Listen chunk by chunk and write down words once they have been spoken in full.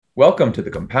Welcome to the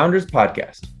Compounders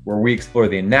Podcast, where we explore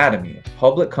the anatomy of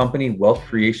public company wealth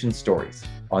creation stories.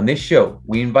 On this show,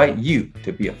 we invite you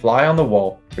to be a fly on the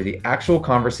wall for the actual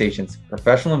conversations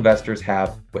professional investors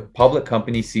have with public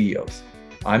company CEOs.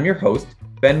 I'm your host,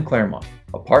 Ben Claremont,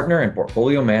 a partner and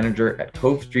portfolio manager at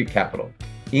Cove Street Capital.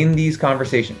 In these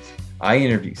conversations, I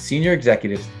interview senior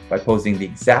executives by posing the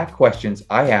exact questions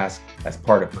I ask as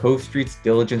part of Cove Street's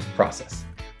diligence process.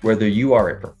 Whether you are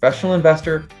a professional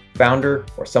investor, founder,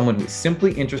 or someone who is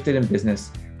simply interested in business,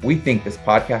 we think this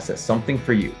podcast has something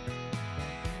for you.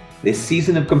 This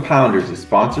season of Compounders is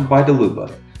sponsored by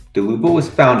Daloopa. Daloopa was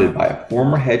founded by a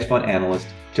former hedge fund analyst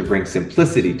to bring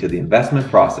simplicity to the investment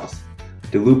process.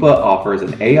 Daloopa offers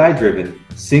an AI-driven,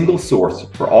 single source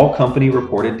for all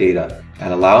company-reported data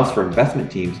and allows for investment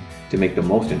teams to make the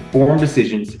most informed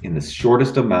decisions in the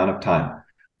shortest amount of time.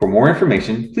 For more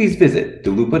information, please visit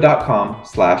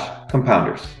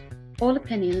daloopa.com/compounders. All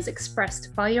opinions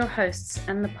expressed by your hosts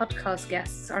and the podcast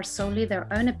guests are solely their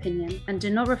own opinion and do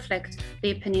not reflect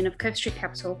the opinion of Cove Street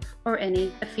Capital or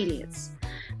any affiliates.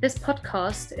 This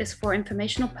podcast is for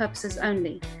informational purposes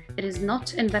only. It is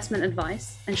not investment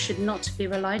advice and should not be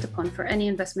relied upon for any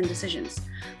investment decisions.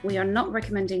 We are not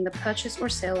recommending the purchase or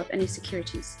sale of any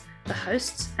securities. The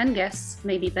hosts and guests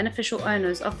may be beneficial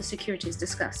owners of the securities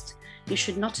discussed. You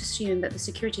should not assume that the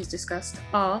securities discussed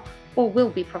are or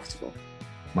will be profitable.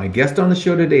 My guest on the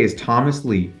show today is Thomas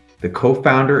Lee, the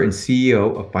co-founder and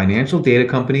CEO of financial data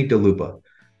company Daloopa.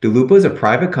 Daloopa is a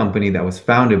private company that was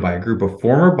founded by a group of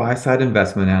former buy-side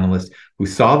investment analysts who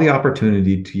saw the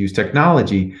opportunity to use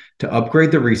technology to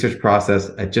upgrade the research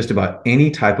process at just about any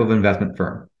type of investment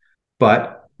firm,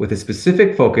 but with a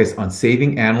specific focus on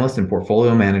saving analysts and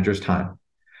portfolio managers time.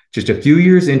 Just a few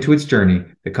years into its journey,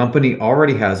 the company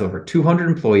already has over 200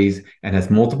 employees and has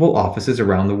multiple offices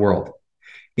around the world.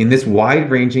 In this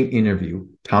wide-ranging interview,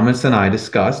 Thomas and I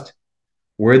discussed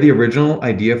where the original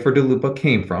idea for Daloopa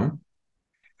came from,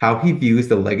 how he views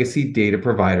the legacy data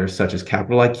providers such as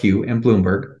Capital IQ and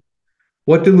Bloomberg,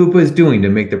 what Daloopa is doing to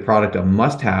make the product a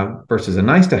must-have versus a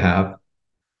nice-to-have,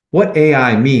 what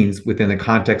AI means within the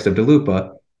context of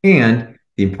Daloopa, and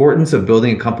the importance of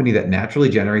building a company that naturally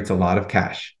generates a lot of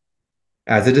cash.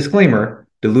 As a disclaimer,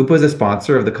 Daloopa is a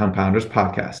sponsor of the Compounders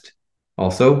podcast.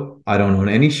 Also, I don't own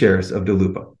any shares of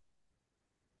Daloopa.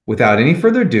 Without any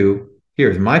further ado,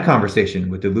 here's my conversation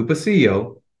with Daloopa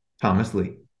CEO, Thomas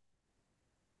Lee.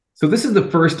 So this is the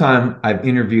first time I've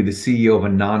interviewed the CEO of a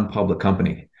non-public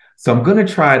company. So I'm going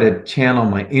to try to channel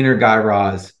my inner Guy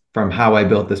Raz from how I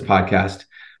built this podcast.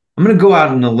 I'm going to go out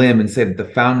on a limb and say that the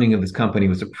founding of this company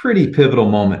was a pretty pivotal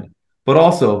moment, but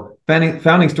also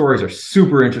founding stories are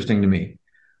super interesting to me.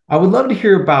 I would love to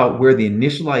hear about where the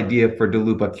initial idea for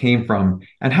Daloopa came from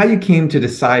and how you came to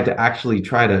decide to actually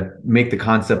try to make the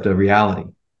concept a reality.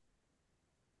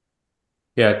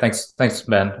 Yeah, thanks,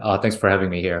 Ben. Thanks for having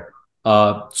me here.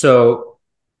 So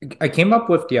I came up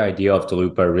with the idea of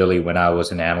Daloopa really when I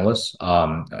was an analyst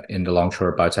in the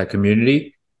long-short biotech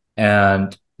community.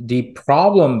 And the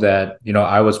problem that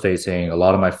I was facing, a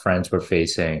lot of my friends were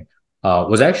facing,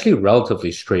 was actually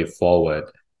relatively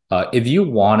straightforward. If you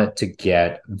wanted to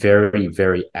get very,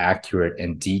 very accurate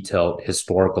and detailed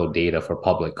historical data for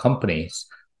public companies,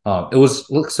 it was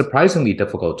surprisingly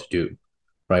difficult to do,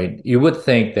 right? You would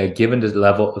think that given the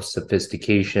level of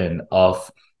sophistication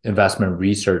of investment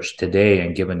research today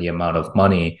and given the amount of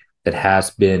money that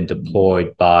has been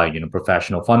deployed by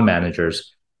professional fund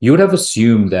managers, you would have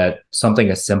assumed that something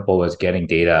as simple as getting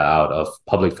data out of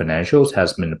public financials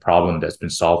has been a problem that's been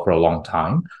solved for a long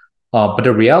time. But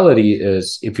the reality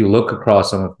is, if you look across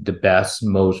some of the best,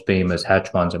 most famous hedge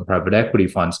funds and private equity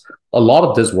funds, a lot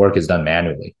of this work is done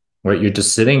manually, right? You're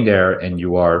just sitting there and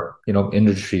you are,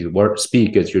 industry work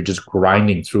speak is you're just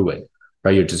grinding through it,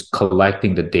 right? You're just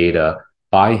collecting the data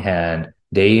by hand,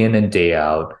 day in and day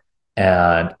out.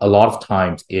 And a lot of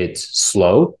times it's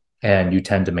slow and you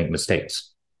tend to make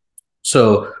mistakes.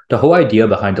 So the whole idea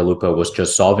behind Daloopa was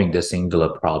just solving this singular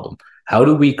problem. How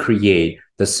do we create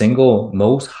the single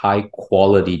most high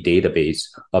quality database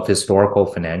of historical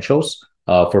financials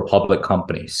for public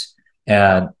companies?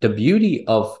 And the beauty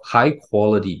of high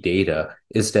quality data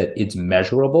is that it's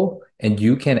measurable and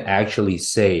you can actually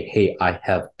say, hey, I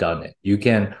have done it. You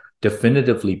can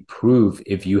definitively prove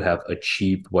if you have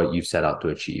achieved what you set out to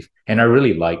achieve. And I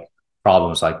really like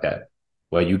problems like that,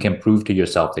 where you can prove to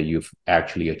yourself that you've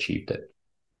actually achieved it.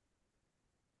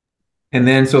 And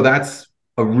then, so that's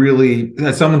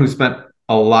as someone who spent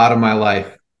a lot of my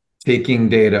life taking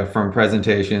data from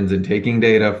presentations and taking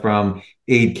data from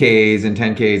 8Ks and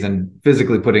 10Ks and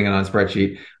physically putting it on a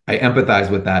spreadsheet, I empathize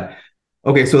with that.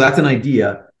 Okay, so that's an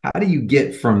idea. How do you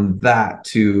get from that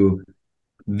to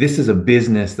this is a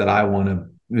business that I want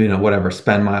to, whatever,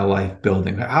 spend my life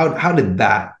building? How did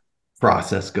that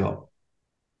process go?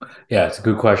 Yeah, it's a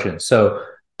good question. So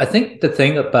I think the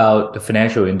thing about the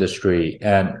financial industry,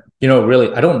 and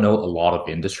really, I don't know a lot of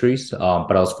industries, but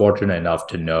I was fortunate enough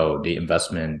to know the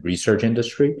investment research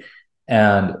industry.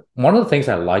 And one of the things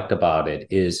I liked about it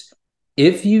is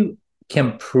if you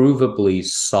can provably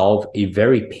solve a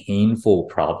very painful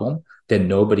problem that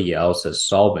nobody else is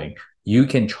solving, you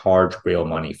can charge real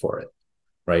money for it,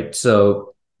 right?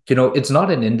 So, it's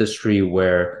not an industry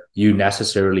where you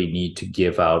necessarily need to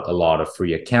give out a lot of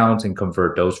free accounts and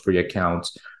convert those free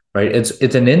accounts, right?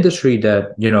 It's an industry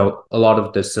that, a lot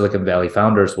of the Silicon Valley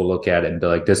founders will look at and be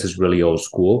like, this is really old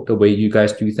school, the way you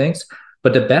guys do things.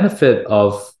 But the benefit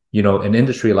of, an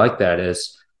industry like that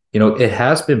is, it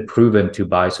has been proven to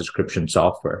buy subscription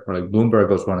software. Like Bloomberg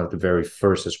was one of the very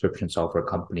first subscription software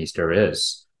companies there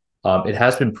is. It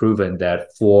has been proven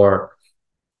that for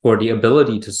the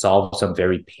ability to solve some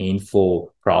very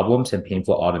painful problems and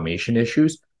painful automation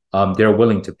issues, they're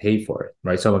willing to pay for it,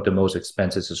 right? Some of the most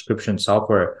expensive subscription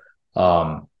software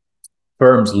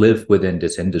firms live within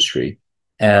this industry.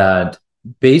 And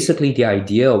basically, the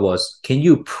idea was, can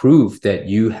you prove that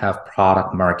you have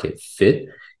product market fit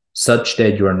such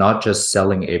that you're not just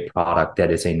selling a product that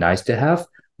is a nice to have,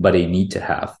 but a need to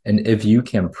have? And if you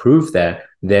can prove that,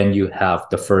 then you have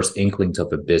the first inklings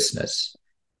of a business.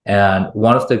 And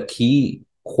one of the key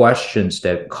questions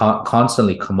that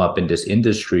constantly come up in this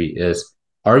industry is,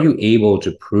 are you able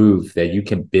to prove that you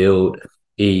can build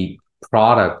a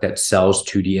product that sells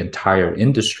to the entire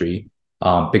industry?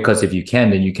 Because if you can,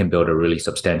 then you can build a really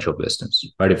substantial business,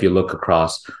 right? If you look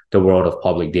across the world of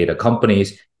public data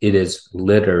companies, it is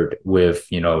littered with,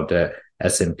 the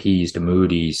S&Ps, the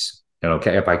Moody's,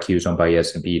 FIQs owned by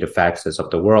S&P, the FactSets of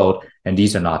the world, and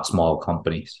these are not small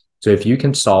companies. So if you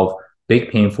can solve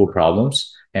big painful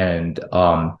problems and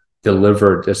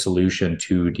deliver the solution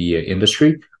to the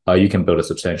industry, you can build a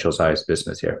substantial size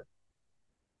business here.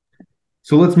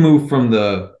 So let's move from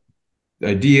the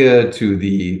idea to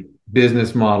the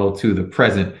business model to the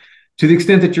present. To the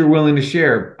extent that you're willing to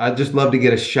share, I'd just love to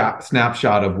get a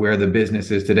snapshot of where the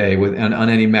business is today on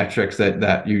any metrics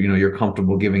that you're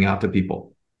comfortable giving out to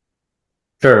people.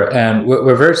 Sure. And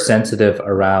we're very sensitive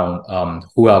around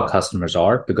who our customers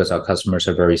are, because our customers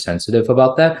are very sensitive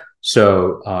about that.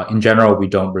 So in general, we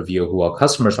don't reveal who our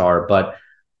customers are. But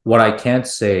what I can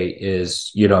say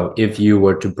is, if you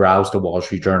were to browse the Wall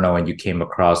Street Journal and you came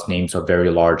across names of very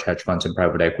large hedge funds and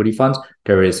private equity funds,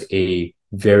 there is a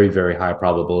very, very high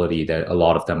probability that a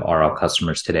lot of them are our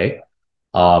customers today.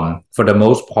 For the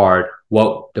most part,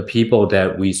 what the people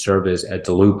that we service at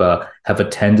Daloopa have a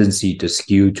tendency to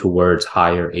skew towards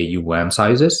higher AUM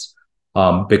sizes,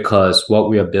 because what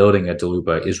we are building at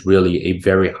Daloopa is really a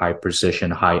very high precision,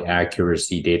 high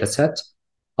accuracy data set.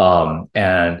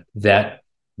 And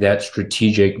that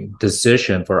strategic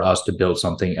decision for us to build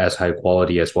something as high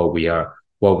quality as what we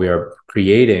are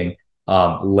creating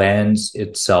lands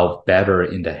itself better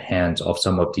in the hands of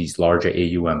some of these larger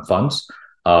AUM funds,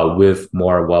 with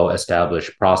more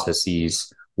well-established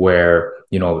processes where,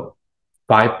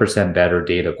 5% better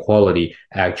data quality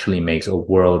actually makes a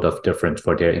world of difference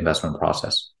for their investment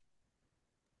process.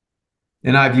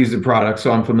 And I've used the product,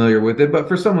 so I'm familiar with it. But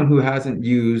for someone who hasn't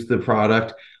used the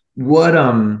product, what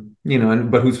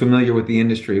but who's familiar with the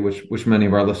industry, which many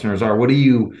of our listeners are, what are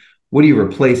you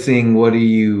replacing? What are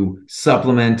you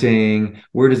supplementing?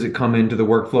 Where does it come into the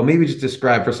workflow? Maybe just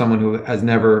describe for someone who has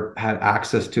never had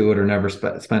access to it or never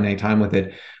spent any time with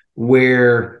it,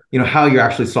 where, how you're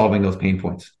actually solving those pain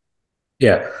points.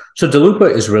 Yeah. So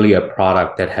Daloopa is really a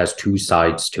product that has two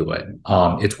sides to it.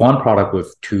 It's one product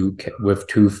with two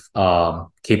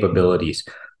capabilities.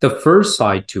 The first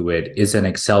side to it is an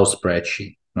Excel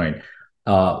spreadsheet, right?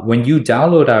 When you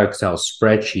download our Excel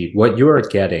spreadsheet, what you are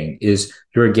getting is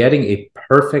you're getting a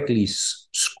perfectly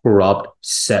scrubbed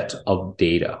set of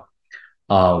data.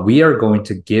 We are going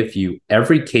to give you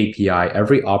every KPI,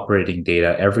 every operating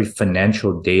data, every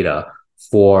financial data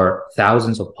for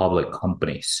thousands of public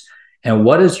companies. And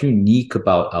what is unique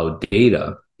about our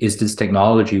data is this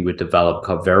technology we developed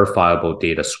called verifiable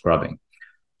data scrubbing.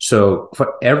 So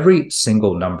for every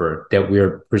single number that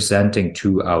we're presenting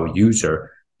to our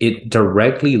user, it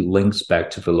directly links back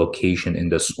to the location in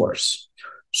the source.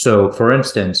 So for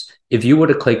instance, if you were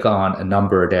to click on a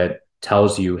number that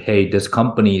tells you, hey, this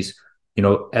company's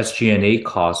SG&A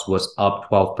cost was up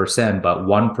 12%, but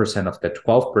 1% of the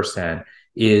 12%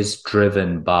 is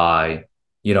driven by,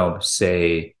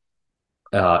 say,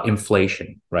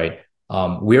 inflation, right?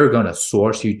 We're going to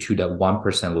source you to that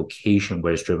 1% location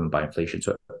where it's driven by inflation.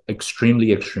 So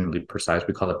extremely, extremely precise.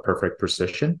 We call it perfect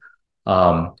precision.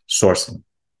 sourcing.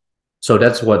 So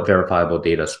that's what verifiable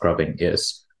data scrubbing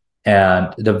is.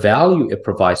 And the value it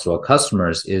provides to our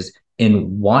customers is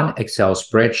in one Excel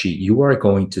spreadsheet, you are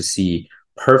going to see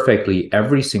perfectly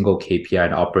every single KPI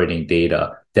and operating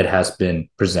data that has been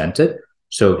presented.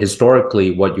 So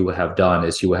historically, what you have done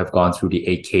is you have gone through the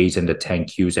 8Ks and the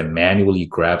 10Qs and manually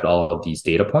grabbed all of these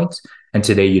data points. And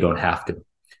today you don't have to.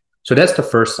 So that's the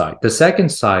first side. The second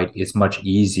side is much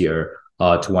easier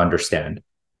to understand.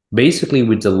 Basically,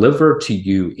 we deliver to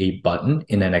you a button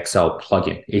in an Excel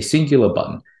plugin, a singular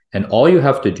button. And all you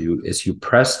have to do is you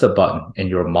press the button and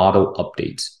your model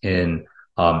updates in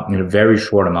a very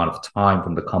short amount of time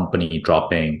from the company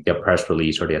dropping their press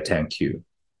release or their 10Q.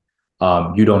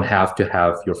 You don't have to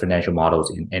have your financial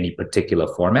models in any particular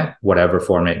format. Whatever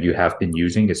format you have been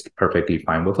using is perfectly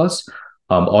fine with us.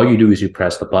 All you do is you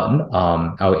press the button.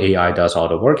 Our AI does all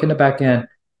the work in the back end,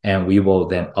 and we will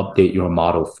then update your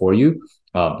model for you,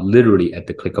 literally at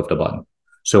the click of the button.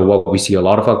 So what we see a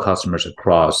lot of our customers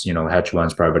across, hedge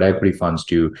funds, private equity funds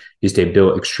do is they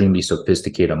build extremely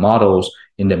sophisticated models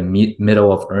in the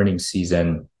middle of earnings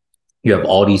season. You have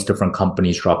all these different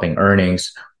companies dropping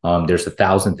earnings. There's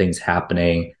 1,000 things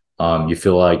happening. You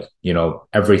feel like,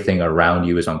 everything around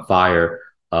you is on fire.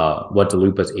 What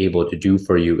Daloopa is able to do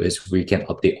for you is we can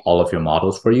update all of your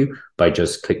models for you by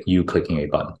just clicking a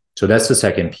button. So that's the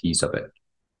second piece of it.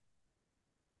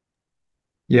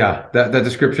 Yeah, that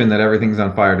description that everything's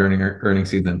on fire during earnings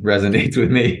season resonates with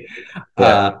me.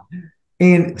 Yeah.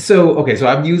 And so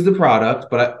I've used the product,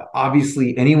 but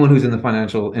obviously anyone who's in the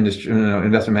financial industry,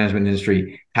 investment management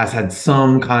industry has had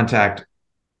some contact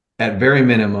at very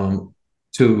minimum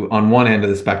to, on one end of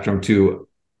the spectrum, to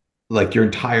like your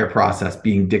entire process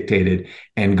being dictated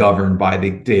and governed by the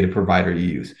data provider you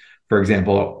use. For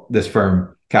example, this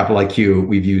firm, Capital IQ,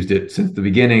 we've used it since the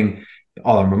beginning.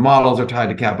 All of our models are tied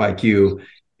to Cap IQ.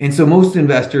 And so most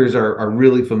investors are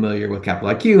really familiar with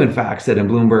Capital IQ and FactSet and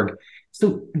Bloomberg.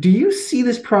 So do you see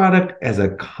this product as a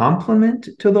complement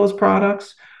to those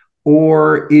products?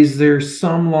 Or is there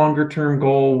some longer term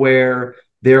goal where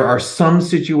there are some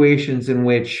situations in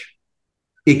which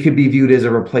it could be viewed as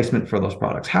a replacement for those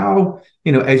products? How,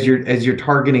 as you're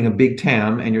targeting a big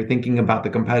TAM and you're thinking about the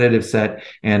competitive set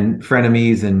and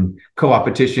frenemies and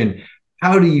co-opetition,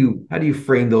 how do you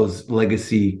frame those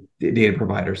legacy data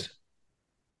providers?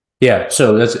 Yeah,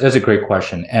 so that's a great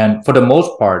question. And for the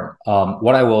most part,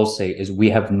 what I will say is we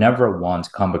have never once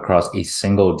come across a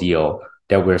single deal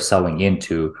that we're selling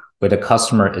into where the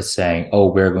customer is saying,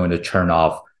 oh, we're going to turn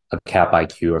off a Cap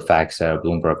IQ or FactSet or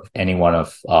Bloomberg, any one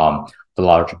of the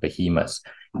larger behemoths.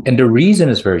 And the reason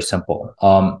is very simple.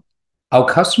 Our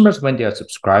customers, when they are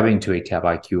subscribing to a Cap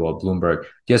IQ or Bloomberg,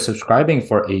 they're subscribing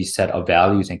for a set of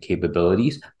values and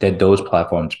capabilities that those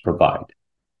platforms provide.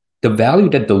 The value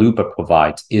that Daloopa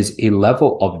provides is a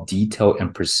level of detail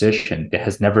and precision that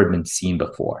has never been seen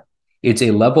before. It's a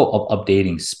level of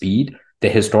updating speed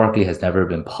that historically has never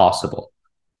been possible.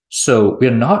 So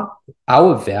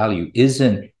our value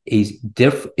isn't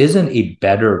a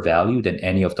better value than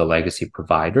any of the legacy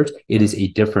providers. It is a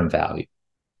different value.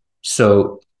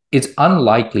 So it's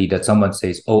unlikely that someone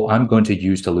says, oh, I'm going to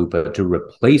use Daloopa to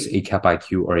replace a Cap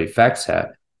IQ or a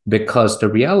FactSet, because the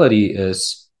reality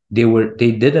is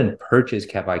they didn't purchase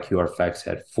Cap IQ or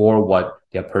FactSet for what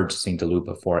they're purchasing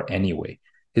Daloopa for anyway.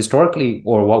 Historically,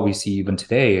 or what we see even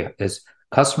today, is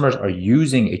customers are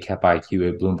using a Cap IQ,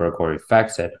 a Bloomberg, or a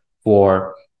FactSet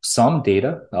for some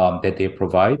data that they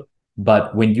provide.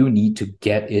 But when you need to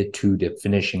get it to the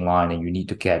finishing line and you need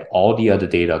to get all the other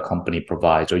data a company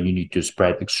provides, or you need to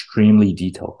spread extremely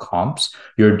detailed comps,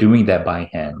 you're doing that by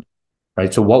hand,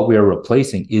 right? So what we're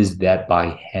replacing is that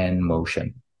by hand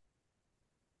motion.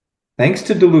 Thanks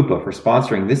to Daloopa for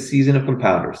sponsoring this season of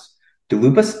Compounders.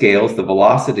 Daloopa scales the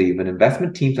velocity of an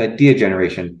investment team's idea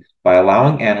generation by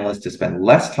allowing analysts to spend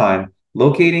less time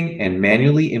locating and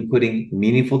manually inputting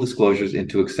meaningful disclosures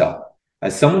into Excel.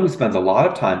 As someone who spends a lot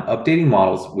of time updating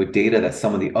models with data that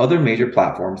some of the other major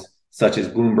platforms, such as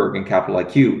Bloomberg and Capital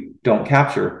IQ, don't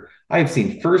capture, I have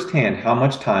seen firsthand how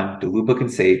much time Daloopa can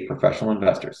save professional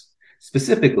investors.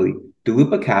 Specifically,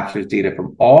 Daloopa captures data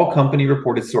from all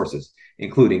company-reported sources,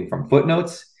 including from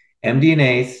footnotes,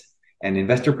 MD&As, and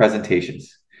investor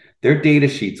presentations. Their data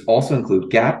sheets also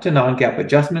include GAAP to non-GAAP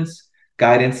adjustments,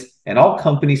 guidance, and all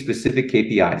company-specific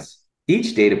KPIs.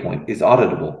 Each data point is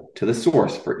auditable to the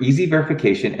source for easy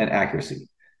verification and accuracy.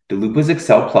 Daloopa's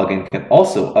Excel plugin can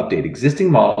also update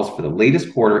existing models for the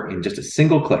latest quarter in just a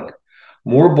single click.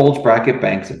 More bulge bracket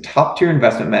banks and top-tier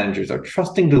investment managers are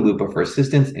trusting Daloopa for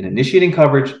assistance in initiating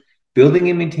coverage, building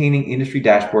and maintaining industry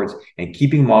dashboards, and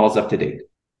keeping models up to date.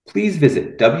 Please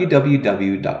visit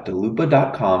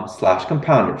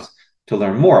www.daloopa.com/compounders to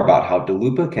learn more about how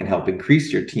Daloopa can help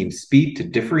increase your team's speed to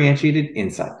differentiated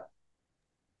insight.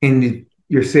 And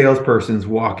your salesperson's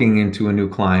walking into a new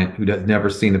client who has never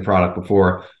seen the product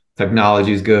before.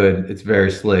 Technology is good. It's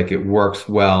very slick. It works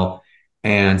well.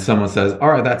 And someone says, all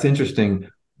right, that's interesting,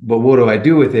 but what do I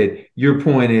do with it? Your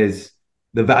point is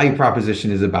the value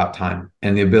proposition is about time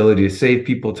and the ability to save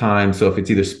people time. So if it's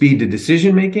either speed to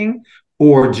decision making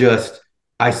or just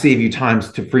I save you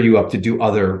times to free you up to do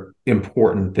other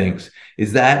important things.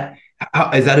 Is that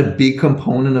a big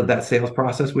component of that sales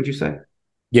process, would you say?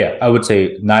 Yeah, I would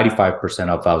say 95%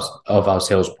 of our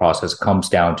sales process comes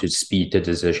down to speed to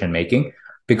decision making,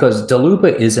 because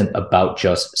Daloopa isn't about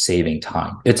just saving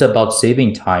time. It's about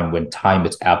saving time when time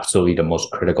is absolutely the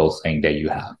most critical thing that you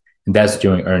have. And that's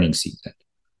during earnings season,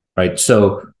 right?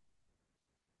 So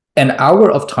an hour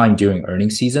of time during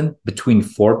earnings season between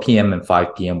 4 p.m. and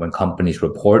 5 p.m. when companies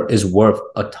report is worth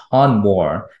a ton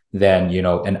more than,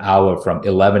 an hour from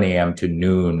 11 a.m. to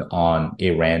noon on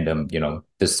a random,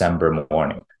 December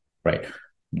morning, right?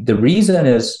 The reason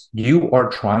is you are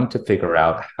trying to figure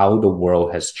out how the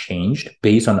world has changed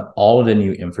based on all the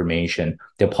new information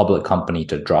the public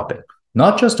companies are dropping.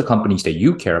 Not just the companies that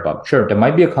you care about. Sure, there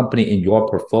might be a company in your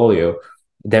portfolio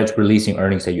that's releasing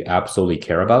earnings that you absolutely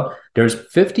care about. There's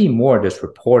 50 more that's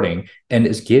reporting and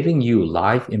is giving you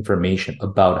live information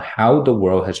about how the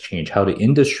world has changed, how the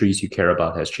industries you care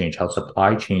about has changed, how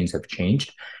supply chains have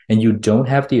changed. And you don't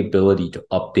have the ability to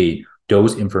update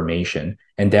those information.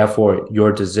 And therefore,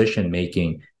 your decision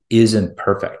making isn't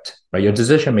perfect, right? Your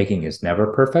decision making is never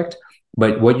perfect.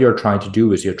 But what you're trying to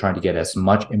do is you're trying to get as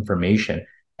much information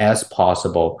as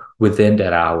possible within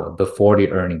that hour before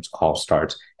the earnings call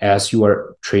starts, as you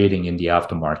are trading in the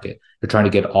aftermarket. You're trying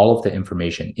to get all of the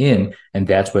information in, and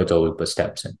that's where Daloopa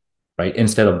steps in, right?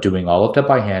 Instead of doing all of that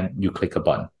by hand, you click a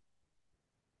button.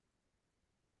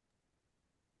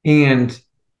 And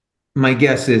my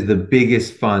guess is the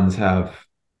biggest funds have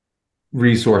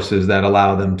resources that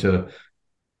allow them to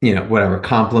whatever,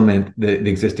 complement the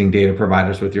existing data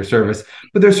providers with your service.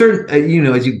 But there's certain, as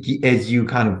you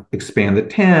kind of expand the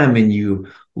TAM and you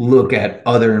look at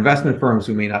other investment firms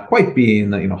who may not quite be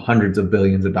in the, hundreds of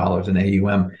billions of dollars in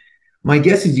AUM. My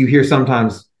guess is you hear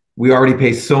sometimes we already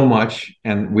pay so much,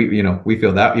 and we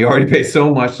feel that you already pay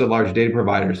so much to large data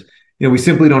providers. We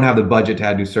simply don't have the budget to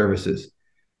add new services.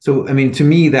 So, I mean, to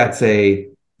me, that's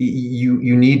you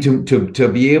need to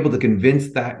be able to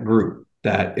convince that group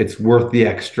that it's worth the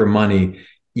extra money.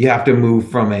 You have to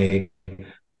move from a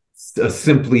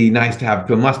simply nice to have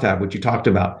to a must have, which you talked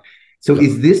about. So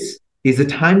is the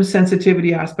time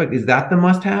sensitivity aspect, is that the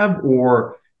must have,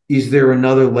 or is there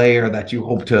another layer that you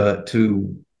hope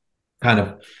to kind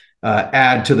of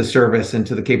add to the service and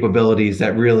to the capabilities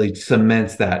that really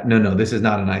cements that no, this is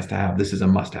not a nice to have, this is a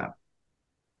must have?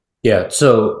 Yeah,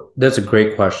 so that's a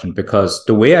great question, because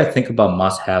the way I think about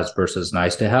must-haves versus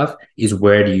nice-to-have is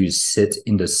where do you sit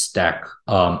in the stack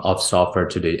of software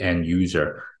to the end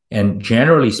user. And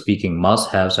generally speaking,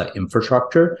 must-haves are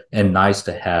infrastructure and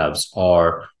nice-to-haves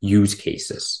are use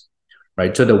cases,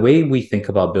 right? So the way we think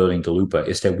about building Daloopa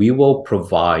is that we will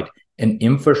provide an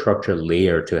infrastructure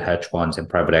layer to hedge funds and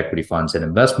private equity funds and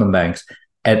investment banks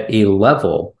at a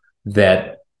level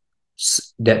that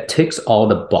ticks all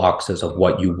the boxes of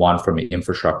what you want from an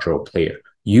infrastructural player.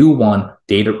 You want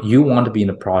data, you want to be in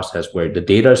a process where the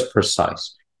data is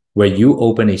precise, where you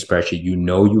open a spreadsheet,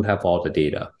 you have all the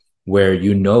data, where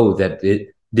that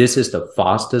this is the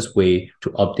fastest way to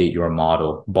update your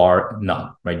model, bar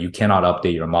none, right? You cannot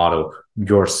update your model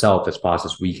yourself as fast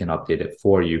as we can update it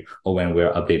for you, or when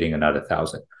we're updating another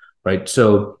 1,000, right?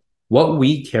 So what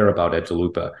we care about at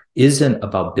Daloopa isn't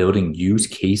about building use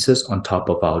cases on top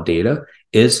of our data.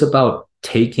 It's about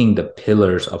taking the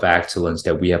pillars of excellence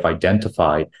that we have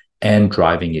identified and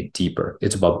driving it deeper.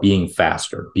 It's about being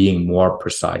faster, being more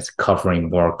precise, covering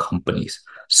more companies,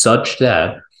 such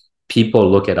that people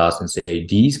look at us and say,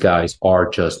 these guys are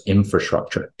just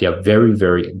infrastructure. They are very,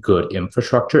 very good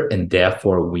infrastructure, and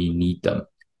therefore we need them.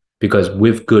 Because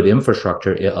with good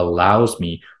infrastructure, it allows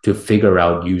me to figure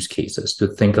out use cases, to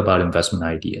think about investment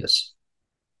ideas.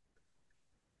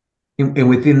 And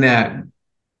within that,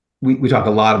 we talk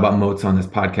a lot about moats on this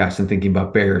podcast and thinking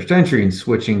about barriers to entry and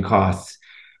switching costs.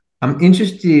 I'm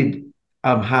interested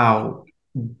how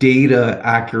data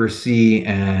accuracy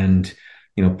and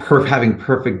having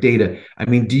perfect data. I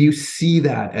mean, do you see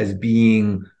that as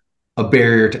being a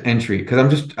barrier to entry? Because I'm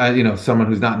just someone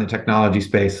who's not in the technology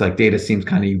space, like data seems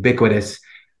kind of ubiquitous.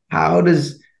 How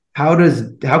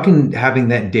can having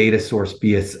that data source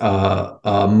be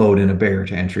a moat and a barrier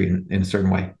to entry in a certain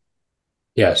way?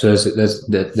 Yeah, so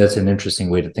that's an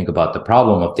interesting way to think about the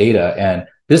problem of data, and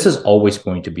this is always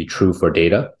going to be true for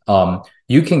data.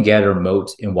 You can get a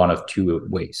remote in one of two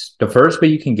ways. The first way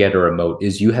you can get a remote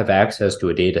is you have access to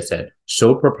a data set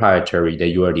so proprietary that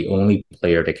you are the only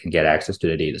player that can get access to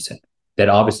the data set. That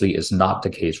obviously is not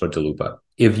the case for Daloopa.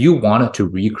 If you wanted to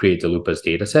recreate Daloopa's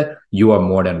data set, you are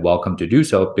more than welcome to do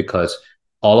so because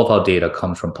all of our data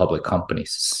comes from public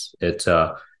companies.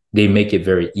 They make it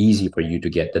very easy for you to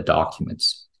get the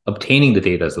documents. Obtaining the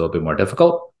data is a little bit more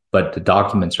difficult, but the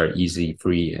documents are easy,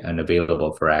 free, and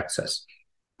available for access.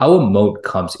 Our moat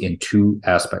comes in two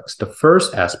aspects. The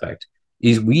first aspect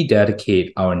is we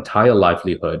dedicate our entire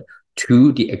livelihood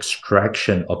to the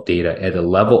extraction of data at a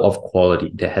level of quality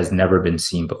that has never been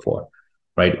seen before,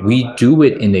 right? We do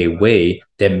it in a way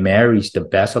that marries the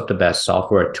best of the best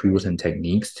software tools and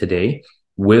techniques today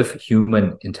with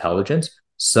human intelligence,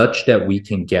 such that we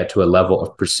can get to a level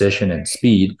of precision and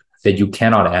speed that you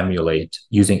cannot emulate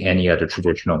using any other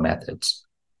traditional methods.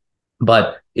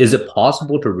 But is it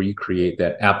possible to recreate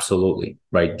that? Absolutely,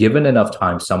 right? Given enough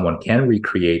time, someone can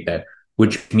recreate that,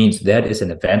 which means that is an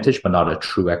advantage, but not a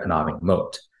true economic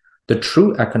moat. The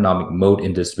true economic moat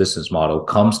in this business model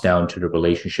comes down to the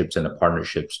relationships and the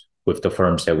partnerships with the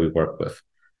firms that we work with.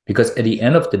 Because at the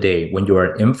end of the day, when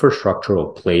you're an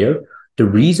infrastructural player, the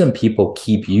reason people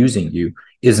keep using you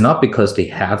is not because they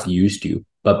have used you,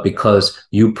 but because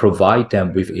you provide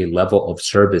them with a level of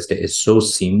service that is so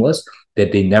seamless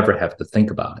that they never have to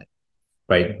think about it,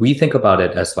 right? We think about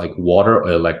it as like water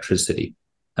or electricity.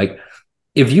 Like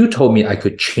if you told me I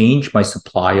could change my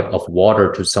supply of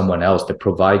water to someone else that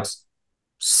provides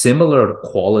similar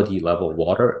quality level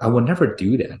water, I would never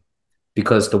do that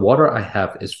because the water I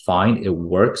have is fine, it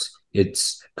works,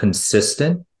 it's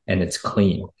consistent, and it's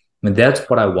clean. And that's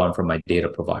what I want from my data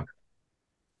provider.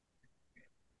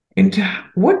 And to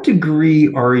what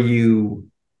degree are you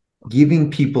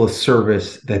giving people a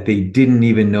service that they didn't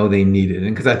even know they needed?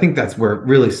 And because I think that's where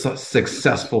really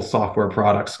successful software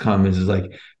products come is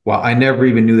like, wow, I never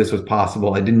even knew this was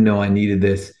possible. I didn't know I needed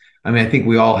this. I mean, I think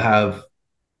we all have,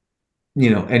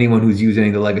 anyone who's using any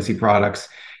of the legacy products,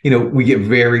 we get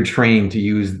very trained to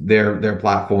use their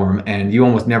platform and you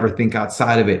almost never think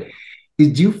outside of it.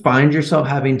 Did you find yourself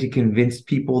having to convince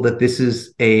people that this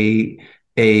is a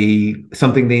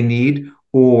something they need,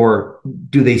 or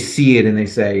do they see it and they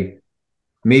say,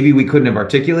 maybe we couldn't have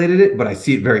articulated it, but I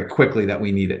see it very quickly that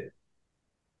we need it?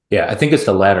 Yeah, I think it's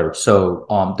the latter. So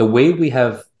the way we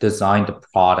have designed the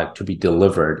product to be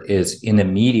delivered is in a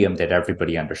medium that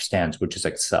everybody understands, which is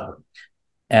Excel.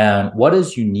 And what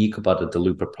is unique about the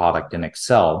Daloopa product in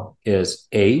Excel is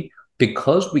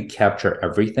because we capture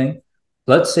everything.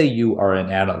 Let's say you are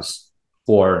an analyst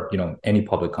for any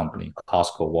public company,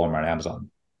 Costco, Walmart,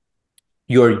 Amazon.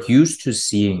 You're used to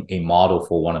seeing a model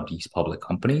for one of these public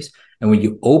companies. And when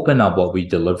you open up what we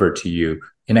deliver to you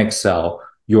in Excel,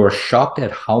 you're shocked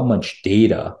at how much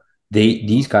data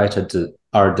these guys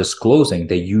are disclosing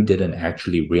that you didn't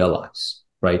actually realize,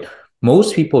 right?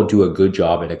 Most people do a good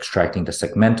job at extracting the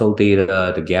segmental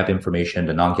data, the gap information,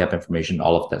 the non-gap information,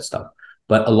 all of that stuff.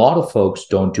 But a lot of folks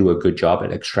don't do a good job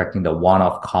at extracting the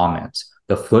one-off comments,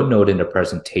 the footnote in the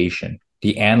presentation,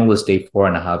 the analyst day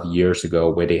 4.5 years ago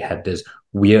where they had this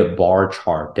weird bar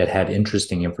chart that had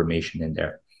interesting information in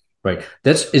there, right?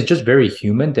 It's just very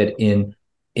human that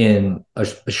in a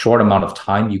short amount of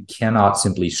time, you cannot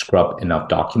simply scrub enough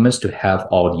documents to have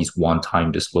all these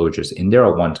one-time disclosures in there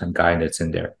or one-time guidance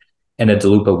in there. And at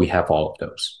Daloopa, we have all of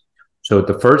those. So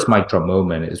the first mic drop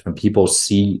moment is when people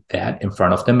see that in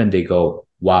front of them and they go,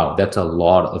 wow, that's a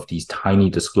lot of these tiny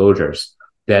disclosures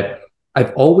that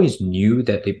I've always knew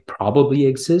that they probably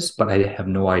exist, but I have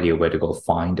no idea where to go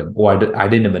find them, or I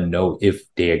didn't even know if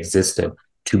they existed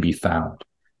to be found.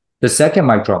 The second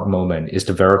mic drop moment is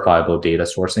the verifiable data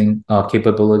sourcing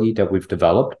capability that we've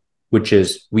developed, which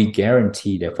is we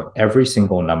guarantee that for every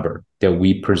single number that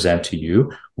we present to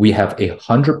you, we have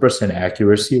 100%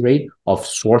 accuracy rate of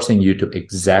sourcing you to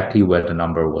exactly where the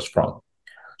number was from.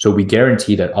 So we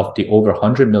guarantee that of the over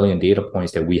 100 million data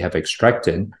points that we have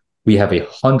extracted, we have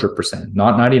 100%,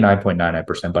 not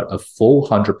 99.99%, but a full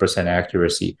 100%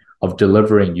 accuracy of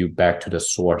delivering you back to the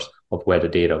source of where the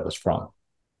data was from,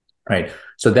 right?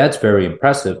 So that's very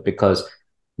impressive because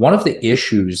one of the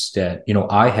issues that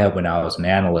I had when I was an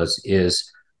analyst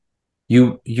is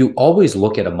you always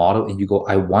look at a model and you go,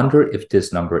 I wonder if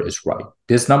this number is right.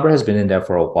 This number has been in there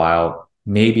for a while.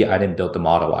 Maybe I didn't build the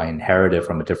model. I inherited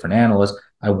from a different analyst.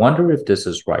 I wonder if this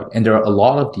is right. And there are a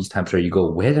lot of these times where you go,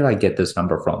 where did I get this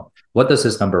number from? What does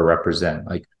this number represent?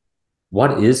 Like,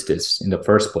 what is this in the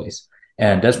first place?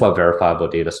 And that's what verifiable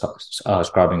data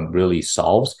scrubbing really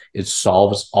solves. It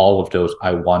solves all of those.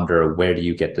 I wonder, where do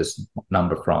you get this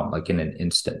number from? Like in an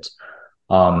instant.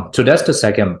 So that's the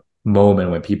second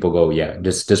moment when people go, yeah,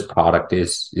 this product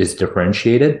is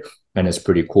differentiated and it's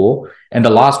pretty cool. And the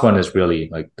last one is really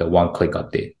like the one-click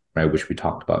update, right? Which we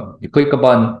talked about. You click a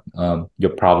button,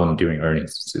 your problem during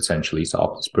earnings is essentially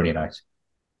solved. It's pretty nice.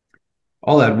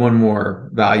 I'll add one more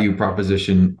value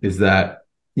proposition is that,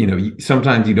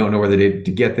 sometimes you don't know where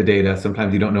to get the data.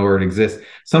 Sometimes you don't know where it exists.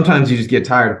 Sometimes you just get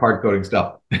tired of hard coding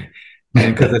stuff.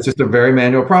 And because it's just a very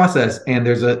manual process, and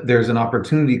there's an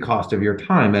opportunity cost of your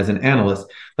time as an analyst.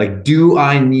 Like, do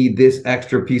I need this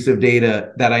extra piece of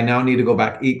data that I now need to go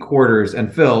back 8 quarters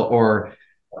and fill, or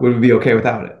would we be okay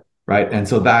without it? Right. And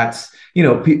so that's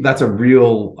a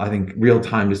real, I think, real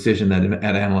time decision that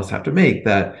analysts have to make,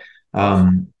 that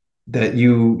that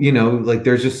like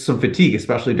there's just some fatigue,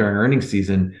 especially during earnings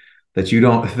season, that you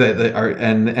don't that are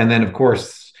and then of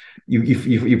course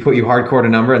you hard code a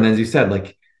number, and then as you said,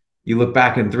 like, you look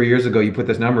back and 3 years ago you put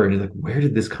this number and you're like, where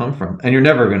did this come from? And you're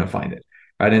never going to find it,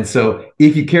 right? And so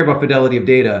if you care about fidelity of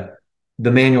data,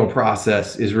 the manual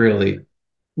process is really,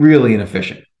 really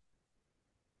inefficient.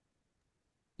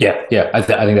 Yeah, I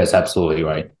think that's absolutely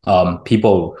right.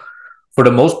 People, for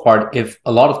the most part, if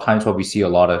a lot of times what we see a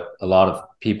lot of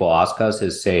people ask us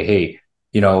is say, hey,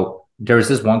 there's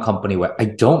this one company where I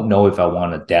don't know if I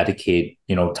want to dedicate,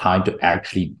 time to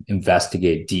actually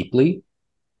investigate deeply.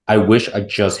 I wish I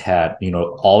just had,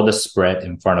 all the spread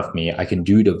in front of me. I can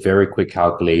do the very quick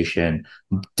calculation,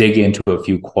 dig into a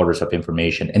few quarters of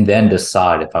information, and then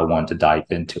decide if I want to dive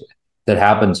into it. That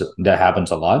happens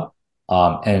a lot.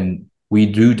 And we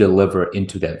do deliver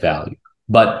into that value.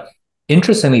 But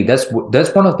interestingly, that's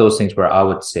one of those things where I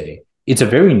would say it's a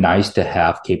very nice to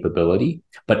have capability,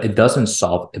 but it doesn't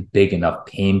solve a big enough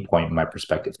pain point in my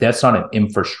perspective. That's not an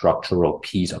infrastructural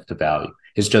piece of the value.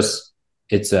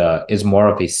 It's more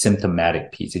of a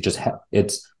symptomatic piece.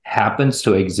 It happens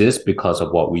to exist because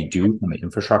of what we do from an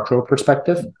infrastructural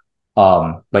perspective.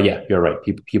 But yeah, you're right.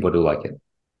 People do like it.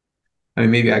 I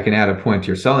mean, maybe I can add a point to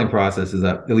your selling process, is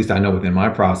that, at least I know within my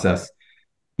process,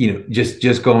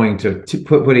 just going to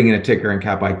putting in a ticker in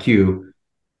Cap IQ,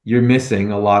 you're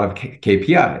missing a lot of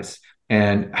KPIs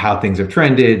and how things have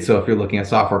trended. So if you're looking at a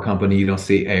software company, you don't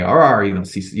see ARR, you don't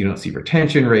see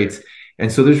retention rates,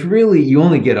 and so there's really, you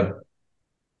only get a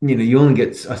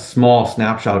small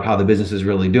snapshot of how the business is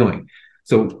really doing.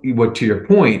 So what, to your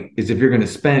point, is if you're going to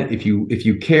spend, if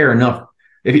you care enough,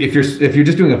 if you're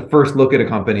just doing a first look at a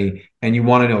company and you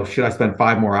want to know, should I spend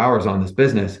 5 more hours on this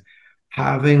business,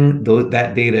 having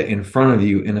that data in front of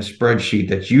you in a spreadsheet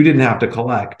that you didn't have to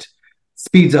collect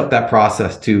speeds up that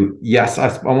process to, yes, I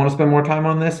want to spend more time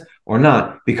on this, or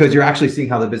not, because you're actually seeing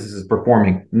how the business is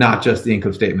performing, not just the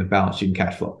income statement, balance sheet, and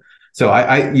cash flow. So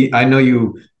I know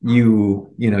you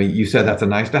said that's a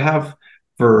nice to have.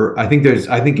 I think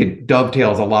it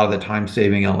dovetails a lot of the time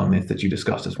saving elements that you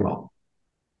discussed as well.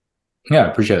 Yeah,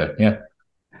 I appreciate it. Yeah.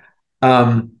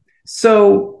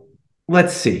 So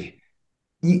let's see.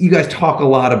 You guys talk a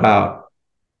lot about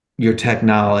your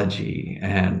technology,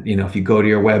 and if you go to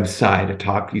your website,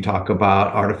 you talk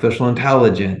about artificial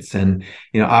intelligence, and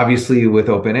obviously with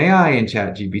OpenAI and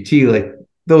ChatGPT, like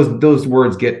those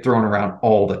words get thrown around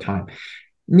all the time.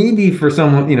 Maybe for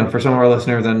someone, for some of our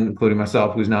listeners, and including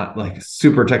myself, who's not like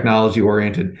super technology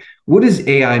oriented, what does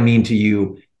AI mean to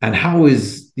you, and how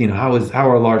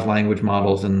are large language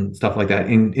models and stuff like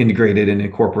that integrated and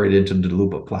incorporated into the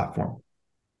Daloopa platform?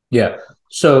 Yeah.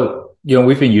 So,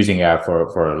 we've been using AI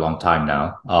for a long time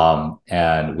now.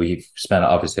 And we've spent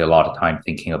obviously a lot of time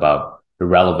thinking about the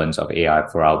relevance of AI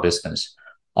for our business.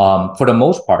 For the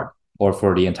most part, or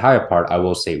for the entire part, I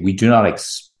will say we do not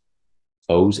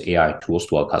expose AI tools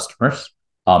to our customers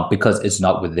because it's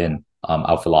not within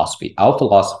our philosophy. Our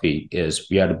philosophy is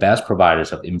we are the best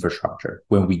providers of infrastructure.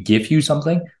 When we give you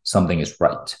something is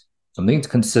right. Something's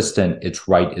consistent, it's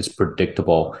right, it's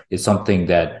predictable, it's something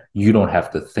that you don't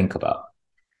have to think about.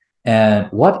 And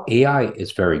what AI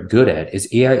is very good at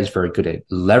is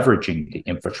leveraging the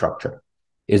infrastructure.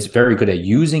 It's very good at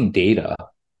using data,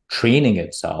 training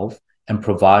itself, and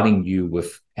providing you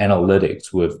with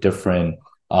analytics, with different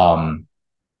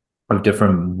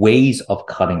ways of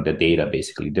cutting the data,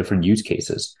 basically different use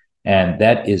cases. And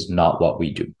that is not what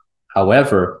we do.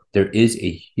 However, there is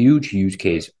a huge use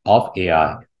case of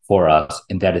AI for us,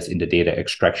 and that is in the data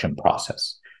extraction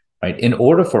process. Right? In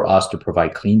order for us to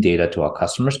provide clean data to our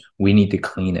customers, we need to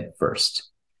clean it first.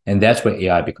 And that's where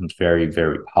AI becomes very,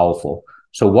 very powerful.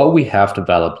 So what we have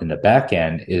developed in the back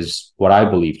end is what I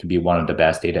believe to be one of the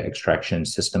best data extraction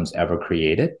systems ever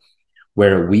created,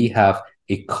 where we have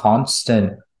a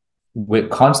constant with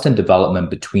constant development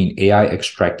between AI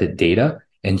extracted data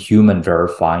and human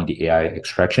verifying the AI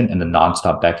extraction and the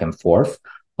nonstop back and forth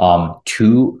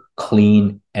to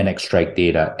clean and extract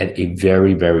data at a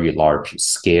very, very large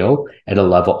scale at a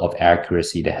level of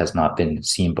accuracy that has not been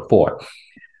seen before.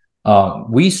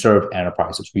 We serve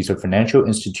enterprises, we serve financial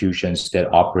institutions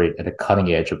that operate at the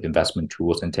cutting edge of investment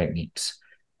tools and techniques.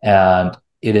 And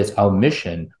it is our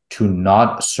mission to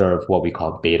not serve what we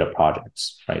call beta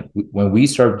projects, right? When we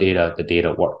serve data, the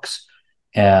data works.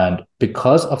 And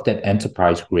because of that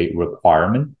enterprise grade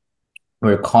requirement,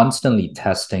 we're constantly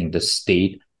testing the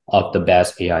state of the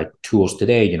best AI tools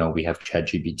today. You know, we have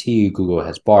ChatGPT, Google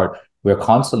has Bard. We're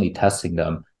constantly testing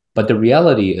them. But the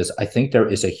reality is, I think there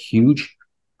is a huge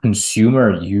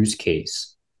consumer use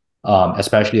case,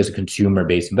 especially as a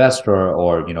consumer-based investor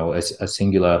or, you know, as a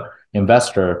singular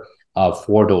investor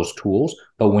for those tools.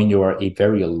 But when you are a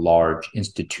very large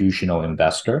institutional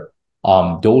investor,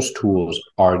 those tools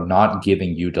are not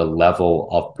giving you the level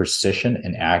of precision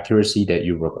and accuracy that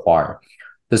you require.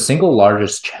 The single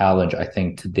largest challenge, I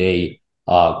think, today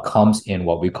comes in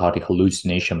what we call the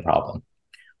hallucination problem,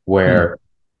 where,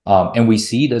 and we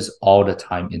see this all the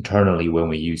time internally when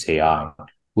we use AI,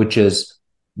 which is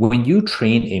when you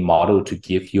train a model to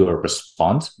give you a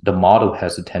response, the model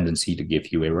has a tendency to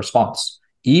give you a response,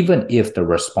 even if the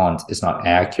response is not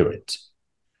accurate.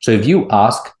 So if you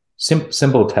ask,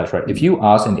 simple test, right? If you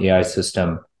ask an AI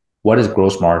system, what is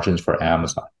gross margins for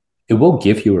Amazon? It will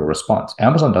give you a response.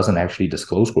 Amazon doesn't actually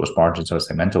disclose gross margins on a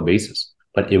segmental basis,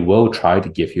 but it will try to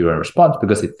give you a response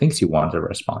because it thinks you want a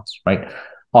response, right?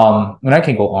 And I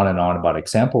can go on and on about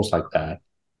examples like that.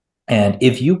 And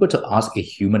if you were to ask a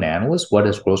human analyst, what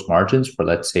is gross margins for,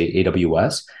 let's say,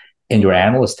 AWS, and your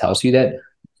analyst tells you that,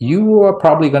 you are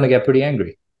probably going to get pretty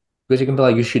angry because you can be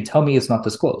like, you should tell me it's not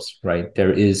disclosed, right?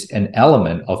 There is an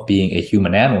element of being a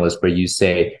human analyst where you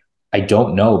say, I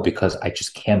don't know because I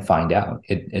just can't find out.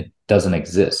 It doesn't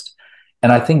exist.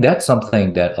 And I think that's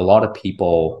something that a lot of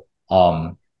people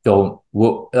a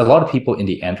lot of people in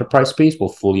the enterprise space will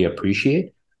fully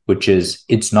appreciate, which is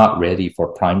it's not ready for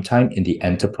prime time in the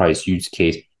enterprise use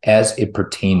case as it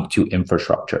pertains to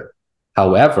infrastructure.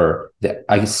 However,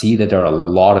 I see that there are a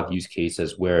lot of use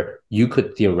cases where you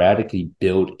could theoretically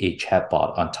build a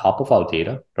chatbot on top of our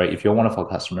data, right? If you're one of our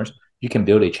customers, you can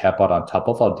build a chatbot on top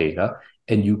of our data,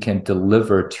 and you can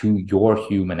deliver to your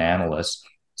human analyst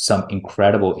some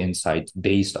incredible insights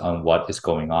based on what is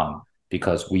going on,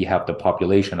 because we have the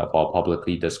population of all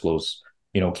publicly disclosed,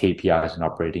 KPIs and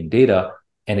operating data,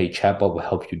 and a chatbot will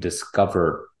help you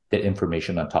discover the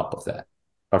information on top of that.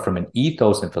 But from an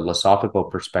ethos and philosophical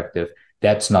perspective,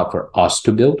 that's not for us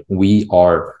to build. We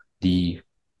are the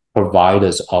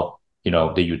providers of,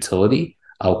 the utility.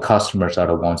 Our customers are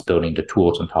the ones building the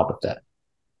tools on top of that.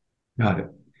 Got it.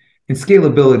 And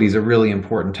scalability is a really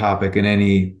important topic in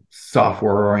any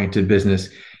software-oriented business.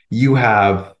 You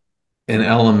have an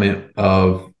element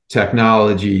of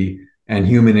technology and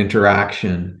human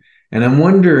interaction. And I'm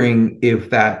wondering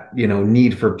if that,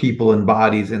 need for people and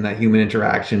bodies and that human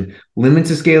interaction limits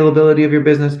the scalability of your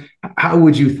business. How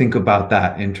would you think about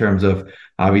that in terms of,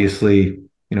 obviously,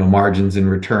 margins and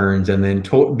returns, and then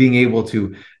being able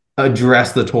to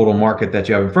address the total market that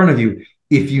you have in front of you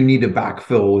if you need to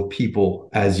backfill with people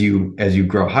as you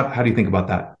grow? How do you think about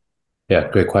that? Yeah,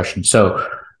 great question. So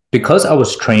because I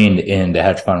was trained in the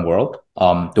hedge fund world,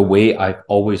 the way I've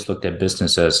always looked at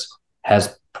businesses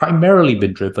has primarily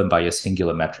been driven by a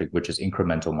singular metric, which is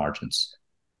incremental margins.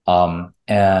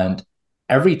 And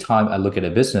every time I look at a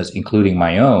business, including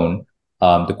my own,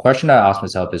 the question I ask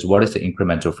myself is, what is the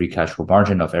incremental free cash flow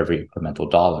margin of every incremental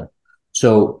dollar?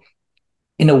 So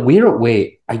in a weird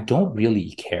way, I don't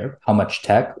really care how much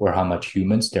tech or how much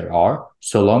humans there are,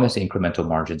 so long as the incremental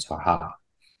margins are high,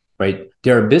 right?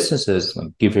 There are businesses,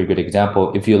 I'll give you a good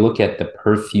example. If you look at the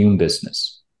perfume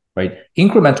business, right?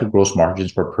 Incremental gross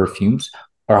margins for perfumes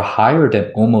are higher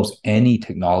than almost any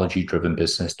technology-driven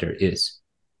business there is.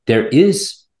 There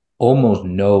is almost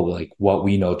no, what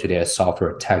we know today as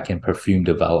software tech and perfume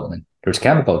development. There's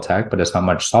chemical tech, but there's not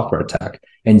much software tech.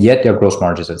 And yet their gross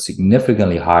margins are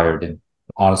significantly higher than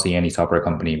honestly any software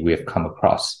company we have come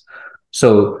across.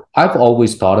 So I've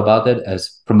always thought about it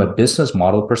as, from a business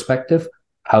model perspective,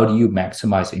 how do you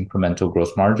maximize incremental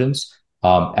gross margins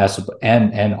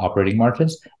and operating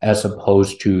margins as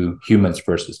opposed to humans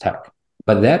versus tech?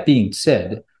 But that being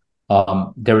said,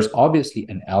 there is obviously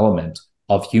an element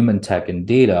of human tech and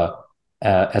data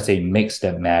as a mix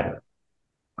that matter.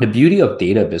 The beauty of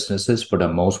data businesses, for the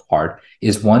most part,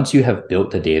 is once you have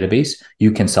built the database,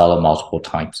 you can sell it multiple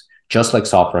times, just like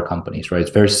software companies, right? It's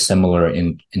very similar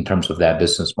in terms of that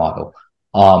business model.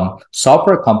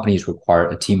 Software companies require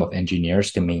a team of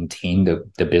engineers to maintain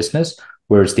the business,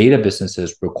 whereas data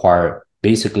businesses require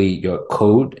basically your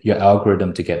code, your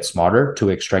algorithm to get smarter, to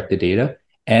extract the data,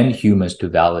 and humans to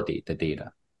validate the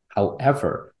data.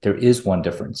 However, there is one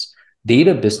difference.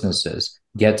 Data businesses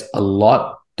get a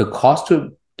lot, the cost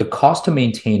to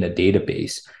maintain a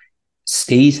database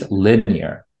stays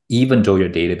linear, even though your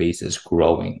database is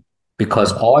growing.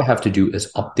 Because all I have to do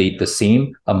is update the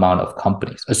same amount of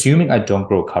companies. Assuming I don't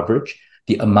grow coverage,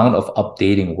 the amount of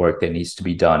updating work that needs to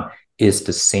be done is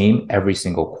the same every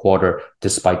single quarter,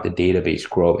 despite the database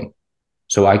growing.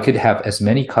 So I could have as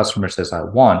many customers as I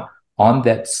want on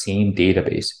that same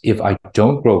database. If I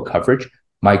don't grow coverage,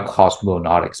 my cost will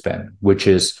not expand, which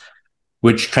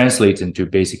translates into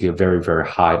basically a very, very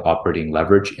high operating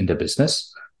leverage in the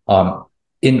business.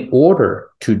 In order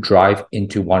to drive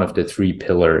into one of the three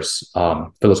pillars,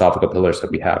 philosophical pillars that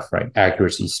we have, right?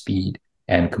 Accuracy, speed,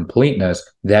 and completeness,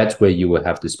 that's where you will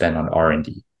have to spend on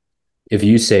R&D. If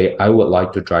you say, I would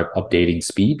like to drive updating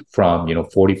speed from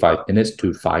 45 minutes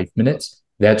to 5 minutes,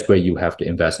 that's where you have to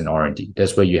invest in R&D.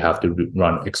 That's where you have to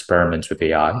run experiments with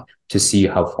AI to see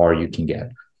how far you can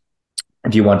get.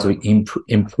 If you want to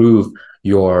improve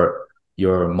your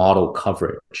model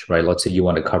coverage, right? Let's say you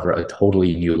want to cover a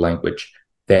totally new language,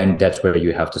 then that's where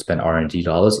you have to spend R&D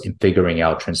dollars in figuring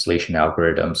out translation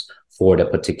algorithms for the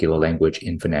particular language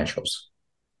in financials.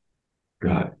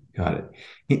 Got it.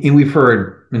 And we've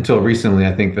heard until recently,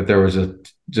 I think, that there was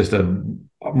just a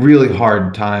really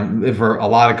hard time for a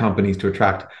lot of companies to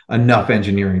attract enough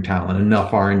engineering talent,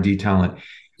 enough R&D talent.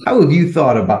 How have you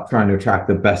thought about trying to attract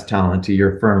the best talent to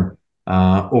your firm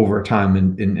over time?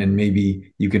 And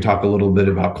maybe you can talk a little bit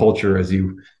about culture as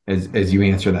you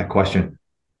answer that question.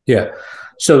 Yeah.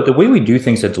 So the way we do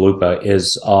things at Daloopa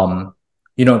is,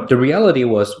 the reality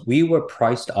was we were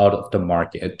priced out of the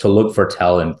market to look for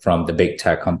talent from the big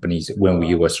tech companies when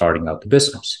we were starting out the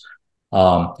business.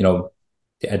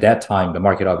 At that time, the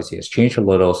market obviously has changed a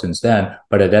little since then,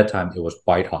 but at that time it was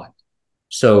quite hot.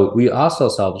 So we asked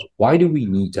ourselves, why do we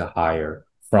need to hire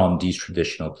from these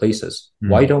traditional places?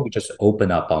 Why don't we just open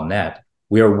up on that?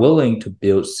 We are willing to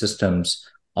build systems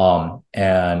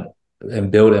and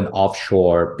build an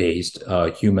offshore-based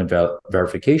human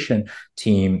verification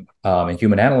team and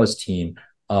human analyst team.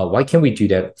 Why can't we do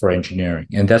that for engineering?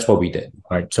 And that's what we did,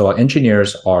 right? So our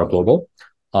engineers are global.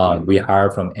 We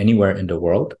hire from anywhere in the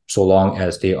world, so long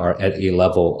as they are at a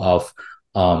level of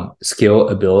skill,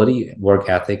 ability, work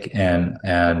ethic, and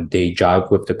they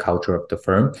jive with the culture of the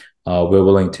firm. We're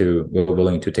willing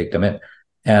to take them in.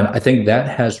 And I think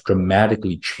that has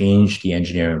dramatically changed the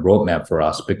engineering roadmap for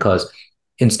us, because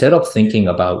instead of thinking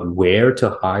about where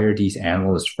to hire these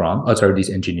these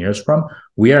engineers from,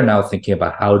 we are now thinking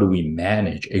about how do we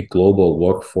manage a global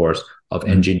workforce of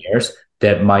engineers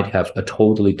that might have a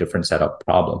totally different set of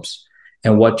problems.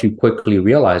 And what you quickly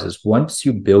realize is once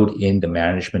you build in the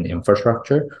management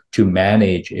infrastructure to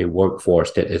manage a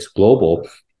workforce that is global,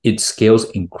 it scales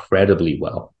incredibly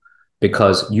well,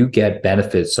 because you get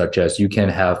benefits such as you can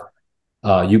have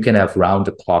round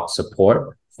the clock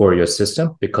support for your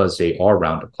system because they are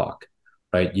round the clock,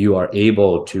 right? You are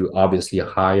able to obviously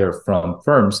hire from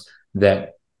firms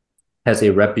that has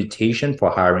a reputation for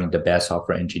hiring the best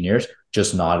software engineers,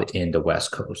 just not in the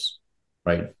West Coast,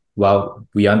 right? Well,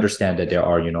 we understand that there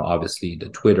are, obviously the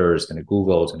Twitters and the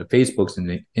Googles and the Facebooks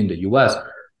in the US,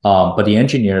 but the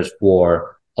engineers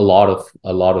for a lot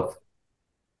of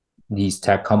these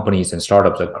tech companies and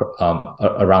startups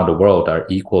around the world are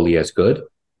equally as good.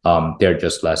 They're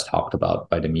just less talked about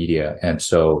by the media. And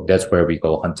so that's where we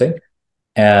go hunting.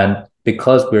 And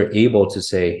because we're able to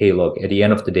say, hey, look, at the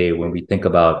end of the day, when we think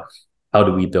about how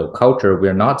do we build culture,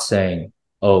 we're not saying,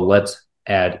 oh, let's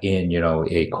add in,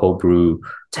 a cold brew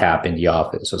tap in the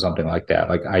office or something like that.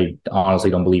 Like, I honestly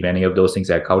don't believe any of those things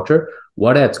add culture.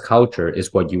 What adds culture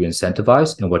is what you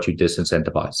incentivize and what you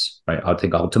disincentivize, right? I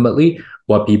think ultimately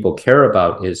what people care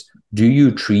about is, do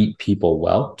you treat people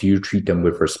well? Do you treat them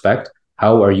with respect?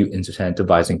 How are you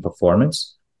incentivizing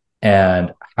performance?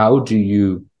 And how do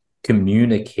you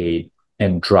communicate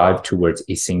and drive towards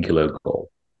a singular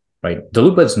goal, right?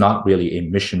 Daloopa is not really a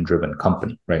mission-driven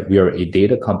company, right? We are a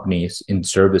data company in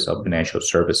service of financial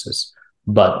services,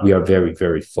 but we are very,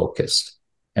 very focused.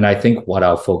 And I think what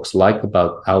our folks like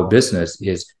about our business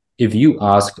is, if you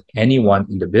ask anyone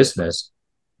in the business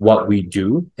what we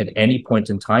do at any point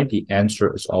in time, the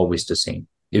answer is always the same.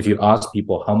 If you ask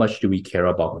people how much do we care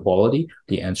about quality,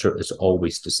 the answer is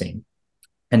always the same.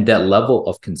 And that level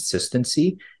of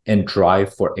consistency and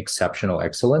drive for exceptional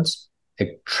excellence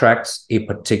attracts a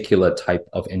particular type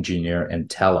of engineer and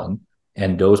talent.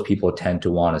 And those people tend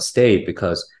to want to stay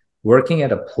because working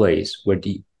at a place where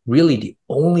the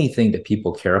only thing that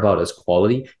people care about is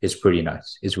quality is pretty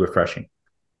nice. It's refreshing.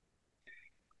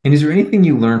 And is there anything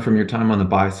you learned from your time on the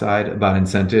buy side about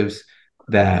incentives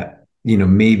that,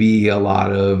 maybe a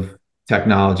lot of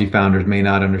technology founders may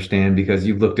not understand because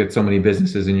you've looked at so many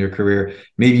businesses in your career?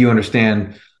 Maybe you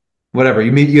understand whatever.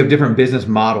 You have different business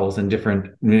models and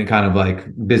different kind of like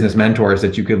business mentors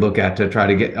that you could look at to try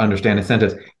to understand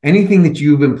incentives. Anything that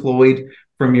you've employed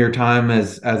from your time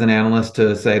as an analyst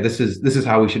to say this is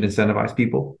how we should incentivize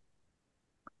people?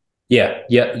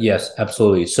 Yes,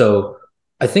 absolutely. So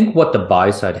I think what the buy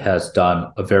side has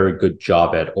done a very good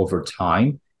job at over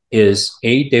time is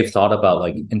they've thought about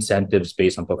like incentives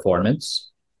based on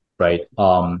performance, right?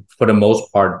 For the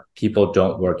most part, people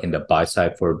don't work in the buy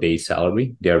side for a base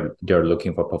salary. They're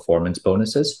looking for performance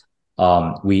bonuses.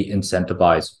 We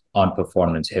incentivize on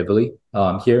performance heavily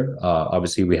here.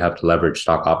 Obviously, we have to leverage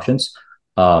stock options,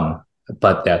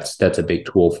 but that's a big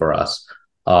tool for us.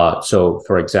 So,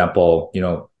 for example,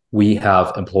 we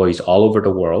have employees all over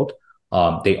the world.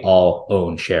 They all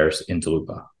own shares in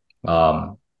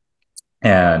Daloopa.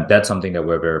 And that's something that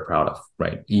we're very proud of,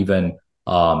 right? Even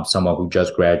someone who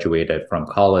just graduated from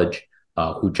college,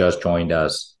 who just joined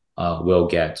us, will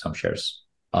get some shares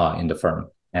in the firm.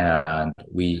 And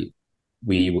we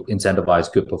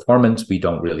incentivize good performance. We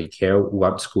don't really care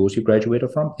what schools you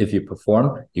graduated from. If you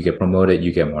perform, you get promoted,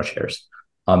 you get more shares.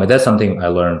 And that's something I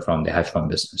learned from the hedge fund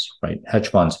business, right? Hedge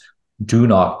funds do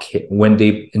not care when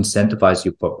they incentivize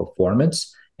you for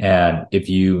performance. And if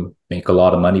you make a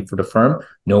lot of money for the firm,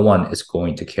 no one is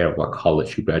going to care what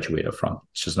college you graduated from.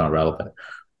 It's just not relevant.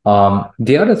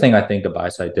 The other thing I think the buy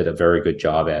side did a very good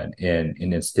job at in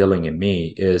instilling in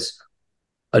me is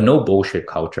a no bullshit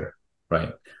culture,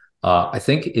 right? I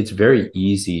think it's very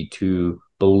easy to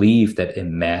believe that it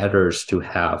matters to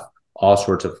have all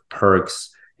sorts of perks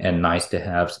and nice to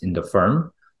haves in the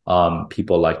firm.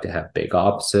 People like to have big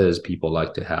offices. People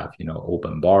like to have,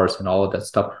 open bars and all of that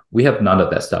stuff. We have none of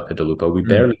that stuff at Daloopa. We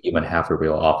barely even have a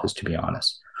real office, to be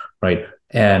honest, right?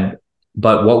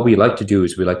 But what we like to do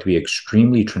is we like to be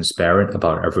extremely transparent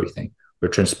about everything. We're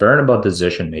transparent about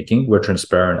decision making. We're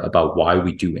transparent about why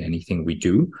we do anything we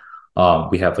do.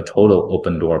 We have a total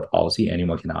open door policy.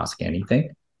 Anyone can ask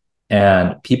anything.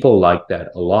 And people like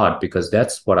that a lot because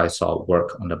that's what I saw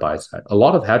work on the buy side. A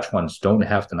lot of hedge funds don't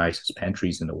have the nicest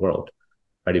pantries in the world,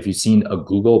 right? If you've seen a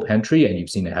Google pantry and you've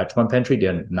seen a hedge fund pantry,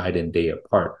 they're night and day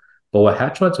apart. But what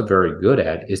hedge funds are very good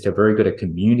at is they're very good at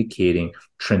communicating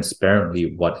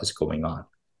transparently what is going on,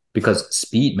 because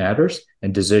speed matters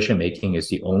and decision making is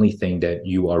the only thing that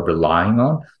you are relying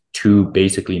on to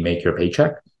basically make your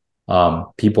paycheck.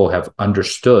 People have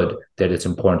understood that it's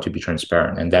important to be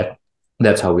transparent, and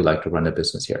that's how we like to run the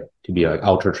business here, to be like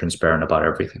ultra transparent about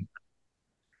everything.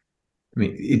 I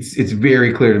mean, it's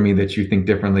very clear to me that you think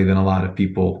differently than a lot of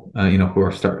people, who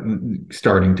are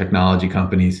starting technology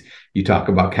companies. You talk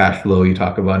about cash flow, you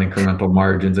talk about incremental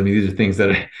margins. I mean, these are things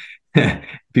that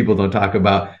people don't talk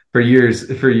about for years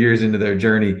into their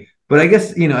journey. But I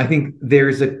guess, I think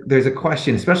there's a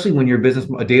question, especially when your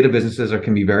data businesses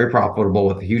can be very profitable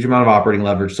with a huge amount of operating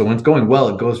leverage. So when it's going well,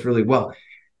 it goes really well.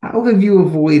 How have you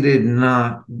avoided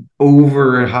not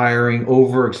over hiring,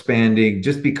 over expanding,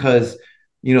 just because,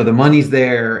 the money's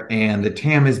there and the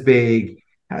TAM is big?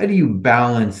 How do you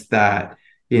balance that,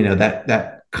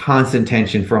 that constant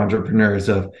tension for entrepreneurs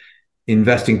of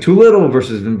investing too little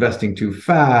versus investing too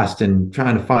fast and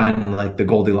trying to find like the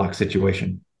Goldilocks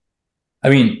situation? I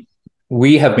mean,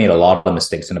 we have made a lot of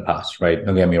mistakes in the past, right?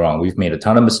 Don't get me wrong. We've made a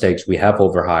ton of mistakes. We have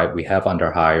overhired. We have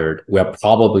underhired. We are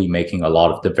probably making a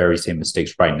lot of the very same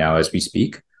mistakes right now as we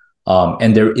speak.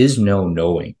 And there is no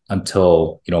knowing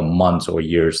until, months or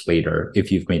years later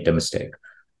if you've made the mistake.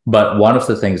 But one of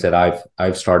the things that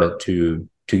I've started to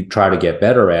try to get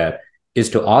better at is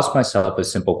to ask myself a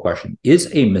simple question. Is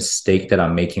a mistake that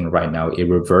I'm making right now a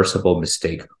reversible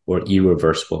mistake or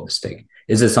irreversible mistake?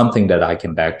 Is it something that I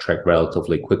can backtrack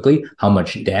relatively quickly? How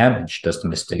much damage does the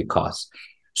mistake cause?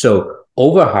 So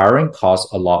overhiring causes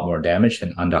a lot more damage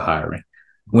than underhiring.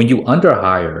 When you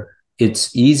underhire,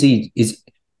 it's easy.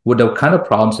 With the kind of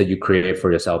problems that you create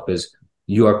for yourself is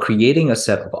you are creating a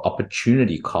set of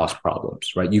opportunity cost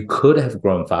problems, right? You could have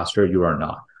grown faster. You are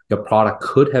not. Your product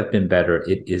could have been better.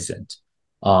 It isn't.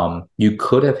 You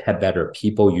could have had better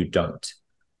people. You don't.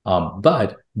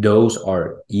 But those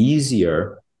are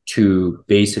easier to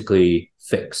basically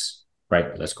fix,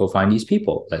 right? Let's go find these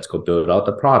people. Let's go build out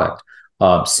the product.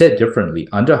 Said differently,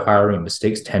 underhiring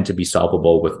mistakes tend to be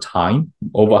solvable with time.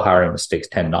 Overhiring mistakes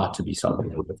tend not to be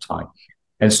solvable with time.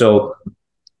 And so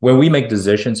when we make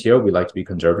decisions here, we like to be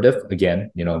conservative.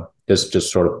 Again, this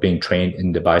just sort of being trained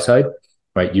in the buy side.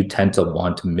 right? You tend to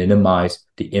want to minimize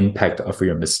the impact of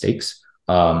your mistakes.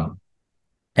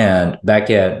 And back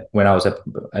when I was at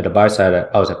the buy side,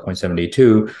 I was at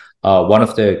 0.72. One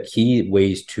of the key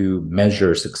ways to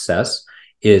measure success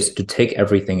is to take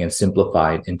everything and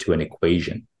simplify it into an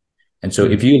equation. And so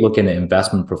if you look at an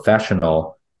investment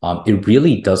professional, it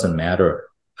really doesn't matter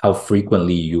how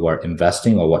frequently you are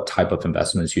investing or what type of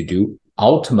investments you do.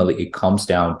 Ultimately, it comes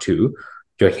down to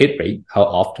your hit rate. How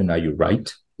often are you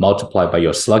right? Multiplied by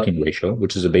your slugging ratio,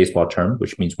 which is a baseball term,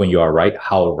 which means when you are right,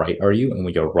 how right are you? And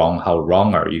when you're wrong, how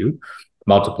wrong are you?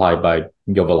 Multiplied by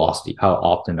your velocity. How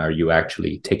often are you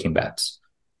actually taking bets?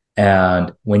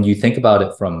 And when you think about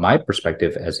it from my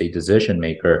perspective as a decision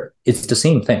maker, it's the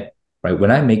same thing, right?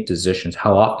 When I make decisions,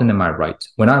 how often am I right?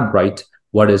 When I'm right,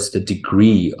 what is the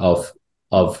degree of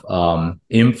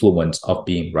influence of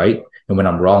being right? And when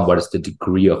I'm wrong, what is the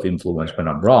degree of influence when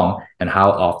I'm wrong? And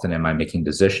how often am I making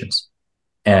decisions?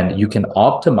 And you can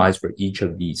optimize for each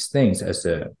of these things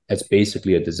as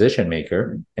basically a decision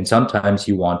maker. And sometimes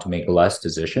you want to make less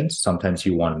decisions. Sometimes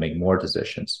you want to make more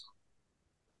decisions.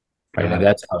 Right. And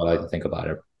that's how I like to think about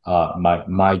it.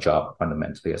 My job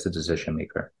fundamentally as a decision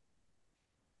maker.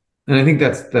 And I think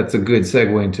that's a good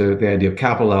segue into the idea of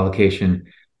capital allocation.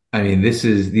 I mean,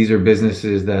 these are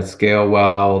businesses that scale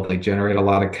well, they generate a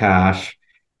lot of cash.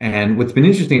 And what's been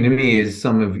interesting to me is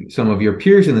some of your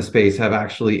peers in the space have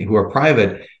actually, who are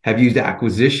private, have used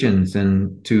acquisitions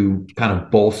and to kind of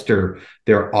bolster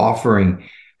their offering.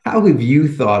 How have you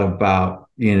thought about,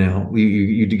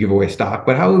 you do give away stock,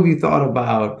 but how have you thought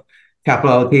about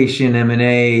capital allocation,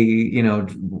 M&A,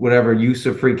 whatever use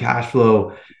of free cash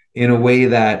flow in a way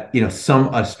that,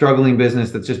 a struggling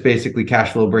business that's just basically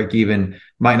cash flow break even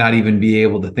might not even be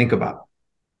able to think about?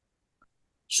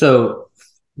 So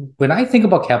when I think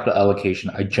about capital allocation,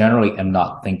 I generally am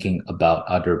not thinking about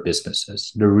other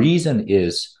businesses. The reason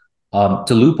is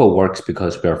Daloopa works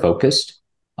because we are focused.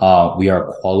 We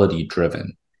are quality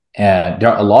driven. And there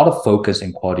are a lot of focus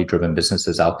and quality driven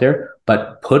businesses out there,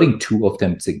 but putting two of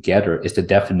them together is the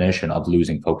definition of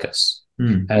losing focus.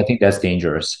 And I think that's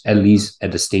dangerous, at least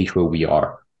at the stage where we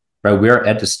are, right? We're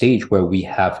at the stage where we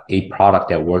have a product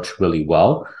that works really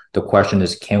well. The question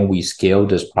is, can we scale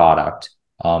this product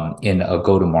in a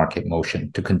go-to-market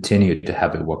motion to continue to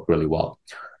have it work really well?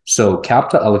 So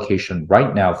capital allocation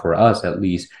right now for us, at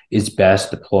least, is best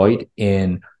deployed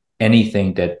in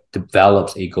anything that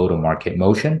develops a go-to-market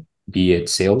motion, be it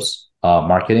sales,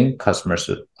 marketing, customer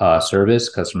service,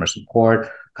 customer support,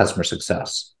 customer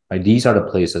success. Right? These are the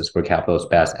places where capital is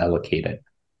best allocated.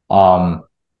 I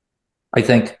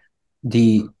think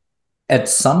at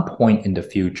some point in the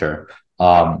future,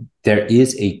 there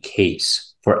is a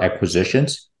case for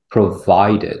acquisitions,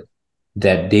 provided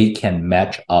that they can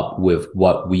match up with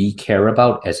what we care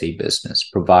about as a business,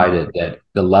 provided that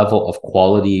the level of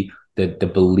quality, the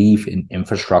belief in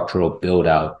infrastructural build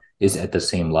out is at the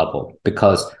same level.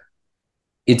 Because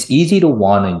it's easy to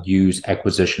want to use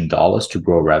acquisition dollars to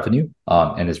grow revenue,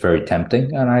 and it's very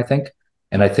tempting. And I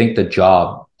think the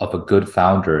job of a good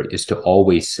founder is to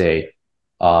always say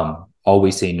no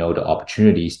to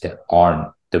opportunities that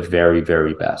aren't the very,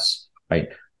 very best, right?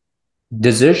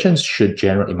 Decisions should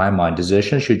generally, in my mind,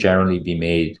 be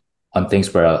made on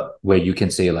things where you can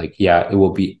say like, yeah, it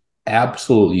will be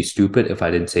absolutely stupid if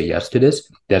I didn't say yes to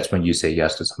this. That's when you say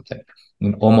yes to something.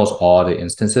 In almost all the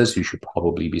instances, you should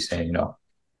probably be saying no.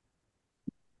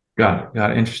 Got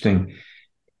it. Interesting.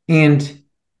 And,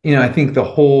 I think the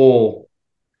whole,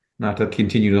 not to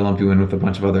continue to lump you in with a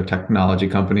bunch of other technology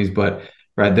companies, but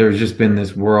right, there's just been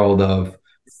this world of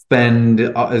spend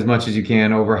as much as you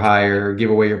can, overhire,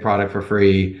 give away your product for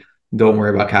free, don't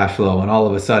worry about cash flow. And all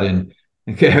of a sudden,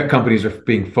 companies are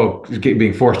being forced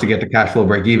to get to cash flow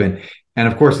break even. And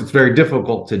of course, it's very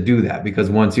difficult to do that because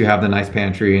once you have the nice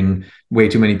pantry and way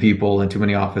too many people and too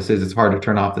many offices, it's hard to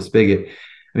turn off the spigot.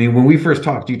 I mean, when we first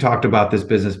talked, you talked about this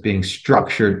business being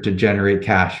structured to generate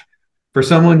cash. For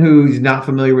someone who's not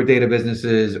familiar with data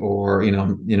businesses, or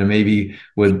maybe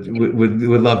would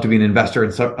love to be an investor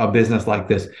in a business like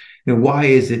this, why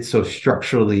is it so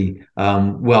structurally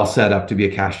well set up to be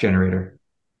a cash generator?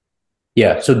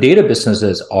 Yeah, so data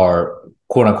businesses are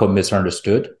quote unquote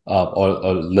misunderstood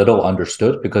or little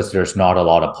understood because there's not a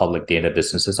lot of public data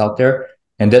businesses out there.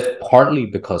 And that's partly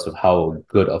because of how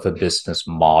good of a business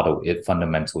model it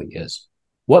fundamentally is.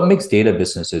 What makes data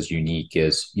businesses unique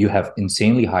is you have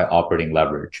insanely high operating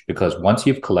leverage because once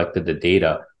you've collected the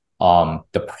data,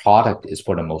 the product is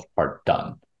for the most part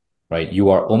done, right? You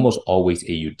are almost always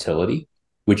a utility,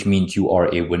 which means you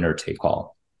are a winner take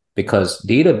all because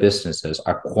data businesses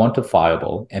are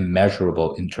quantifiable and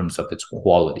measurable in terms of its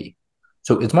quality.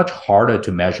 So it's much harder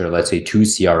to measure, let's say, two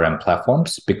CRM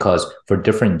platforms, because for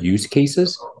different use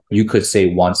cases, you could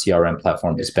say one CRM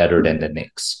platform is better than the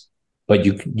next. But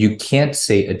you can't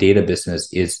say a data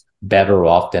business is better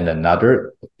off than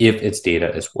another if its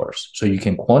data is worse. So you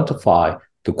can quantify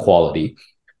the quality.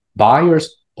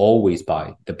 Buyers always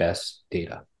buy the best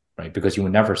data, right? Because you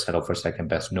will never settle for second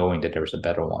best, knowing that there's a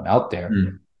better one out there.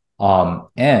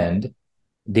 And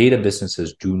data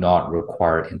businesses do not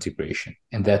require integration.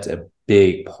 And that's a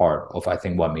big part of, I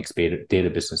think, what makes data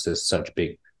businesses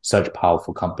such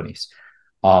powerful companies.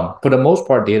 For the most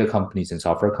part, data companies and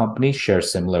software companies share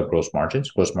similar gross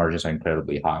margins. Gross margins are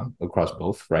incredibly high across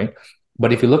both, right?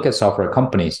 But if you look at software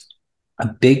companies, a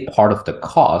big part of the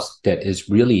cost that is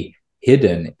really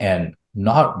hidden and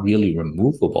not really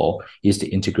removable is the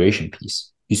integration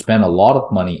piece. You spend a lot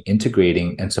of money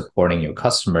integrating and supporting your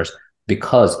customers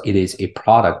because it is a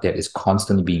product that is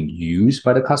constantly being used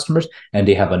by the customers, and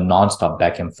they have a nonstop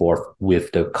back and forth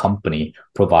with the company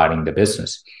providing the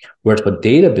business. Whereas for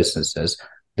data businesses,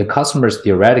 the customers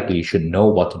theoretically should know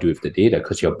what to do with the data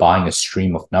because you're buying a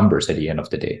stream of numbers at the end of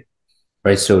the day,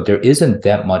 right? So there isn't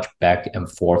that much back and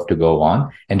forth to go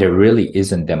on, and there really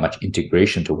isn't that much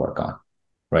integration to work on,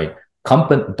 right?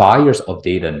 Buyers of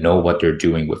data know what they're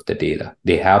doing with the data.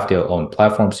 They have their own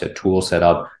platforms, their tools set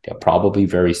up. They're probably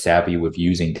very savvy with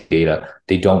using data.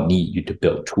 They don't need you to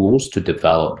build tools to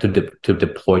deploy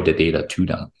the data to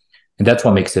them. And that's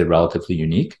what makes it relatively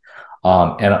unique.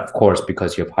 And of course,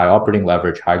 because you have high operating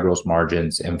leverage, high gross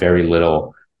margins, and very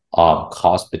little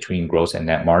cost between gross and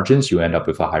net margins, you end up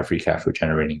with a high free cash flow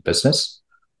generating business.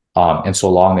 And so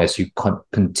long as you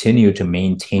continue to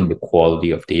maintain the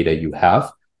quality of data you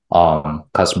have,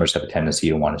 customers have a tendency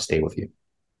to want to stay with you.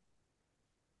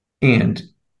 And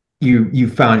you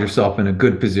found yourself in a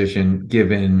good position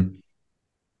given,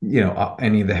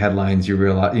 any of the headlines you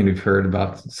realize, you've heard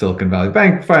about Silicon Valley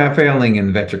Bank failing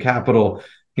and venture capital.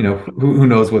 Who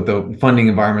knows what the funding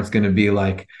environment's going to be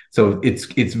like. So it's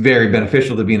very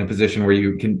beneficial to be in a position where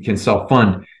you can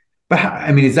self-fund. But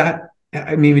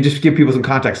just give people some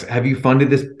context. Have you funded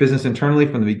this business internally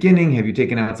from the beginning? Have you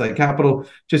taken outside capital?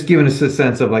 Just giving us a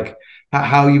sense of like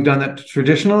how you've done that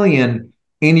traditionally, and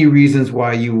any reasons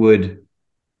why you would,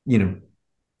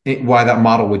 why that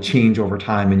model would change over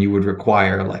time and you would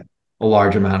require like a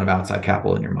large amount of outside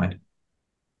capital in your mind.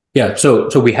 Yeah, so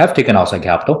we have taken outside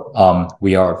capital.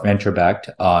 We are venture backed.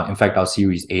 In fact, our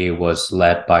Series A was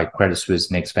led by Credit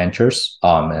Suisse Next Ventures.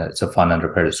 It's a fund under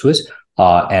Credit Suisse.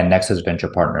 And Nexus Venture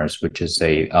Partners, which is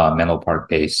a Menlo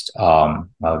Park-based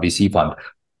VC fund.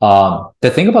 The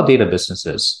thing about data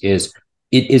businesses is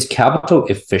it is capital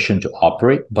efficient to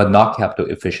operate, but not capital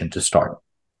efficient to start,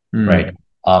 right?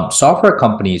 Software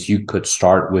companies, you could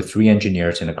start with 3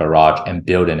 engineers in a garage and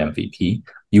build an MVP.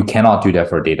 You cannot do that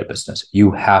for a data business.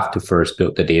 You have to first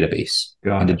build the database.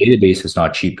 And the database is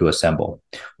not cheap to assemble.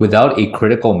 Without a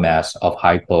critical mass of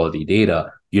high quality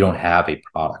data, you don't have a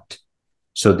product.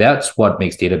 So that's what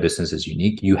makes data businesses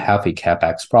unique. You have a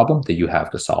CapEx problem that you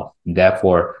have to solve. And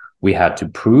therefore, we had to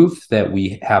prove that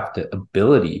we have the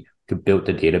ability to build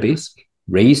the database,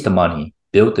 raise the money,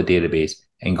 build the database,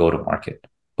 and go to market.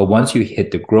 But once you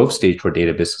hit the growth stage for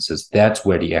data businesses, that's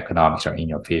where the economics are in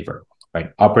your favor,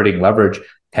 right? Operating leverage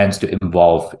tends to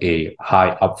involve a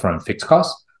high upfront fixed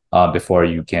cost before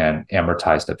you can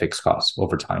amortize the fixed costs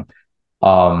over time.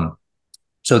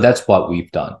 So that's what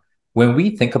we've done. When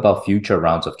we think about future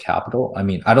rounds of capital,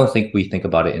 I don't think we think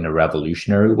about it in a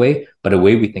revolutionary way, but the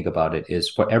way we think about it is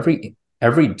for every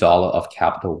dollar of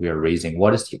capital we are raising,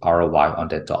 what is the ROI on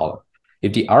that dollar?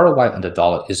 If the ROI on the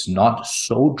dollar is not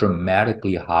so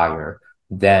dramatically higher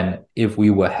than if we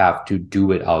would have to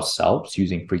do it ourselves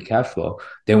using free cash flow,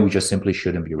 then we just simply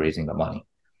shouldn't be raising the money.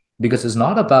 Because it's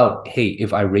not about, hey,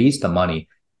 if I raise the money,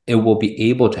 it will be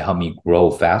able to help me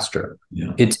grow faster.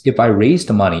 Yeah. It's if I raise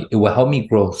the money, it will help me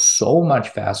grow so much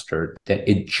faster that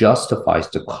it justifies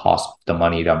the cost of the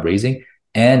money that I'm raising.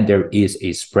 And there is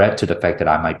a spread to the fact that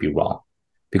I might be wrong,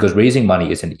 because raising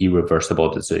money is an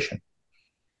irreversible decision,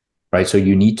 right? So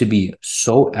you need to be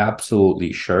so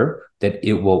absolutely sure that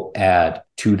it will add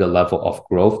to the level of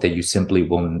growth that you simply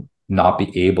will not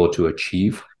be able to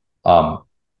achieve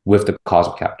with the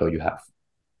cost of capital you have,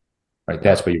 right?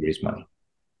 That's where you raise money.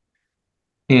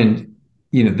 And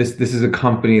this is a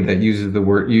company that uses the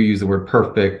word, you use the word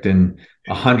perfect and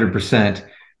 100%,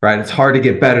 right? It's hard to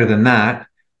get better than that,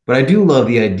 but I do love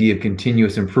the idea of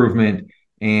continuous improvement,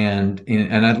 and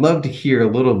I'd love to hear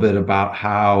a little bit about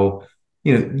how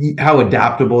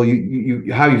adaptable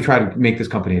how you try to make this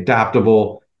company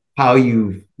adaptable, how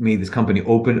you've made this company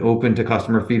open to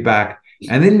customer feedback,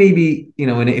 And then maybe,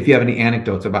 and if you have any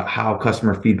anecdotes about how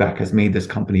customer feedback has made this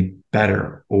company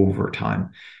better over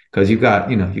time, because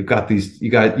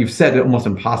you've set almost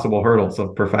impossible hurdles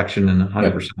of perfection and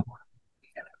 100%.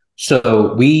 Yep.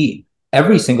 So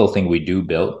every single thing we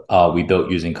built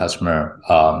using customer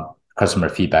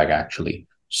feedback actually.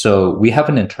 So we have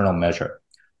an internal measure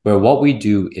where what we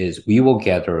do is we will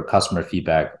gather customer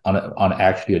feedback on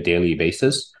actually a daily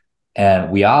basis,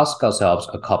 and we ask ourselves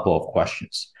a couple of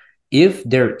questions. If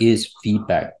there is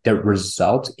feedback that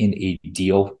results in a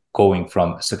deal going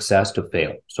from success to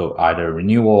fail, so either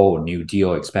renewal or new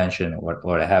deal expansion or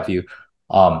what have you,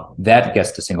 that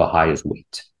gets the single highest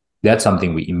weight. That's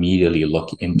something we immediately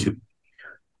look into.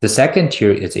 The second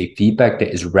tier is a feedback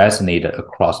that is resonated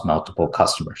across multiple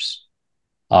customers.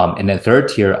 And the third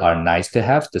tier are nice to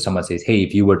have, that someone says, hey,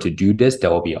 if you were to do this, that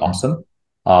will be awesome.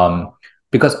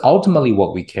 Because ultimately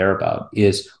what we care about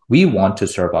is we want to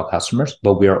serve our customers,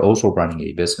 but we are also running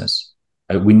a business.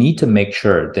 Right? We need to make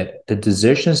sure that the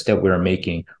decisions that we're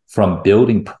making from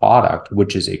building product,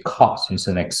 which is a cost, it's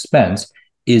an expense,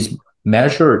 is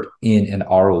measured in an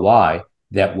ROI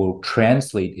that will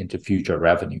translate into future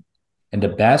revenue. And the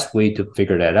best way to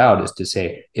figure that out is to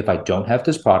say, if I don't have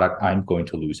this product, I'm going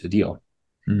to lose a deal.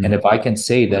 And if I can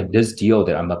say that this deal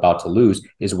that I'm about to lose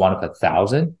is one of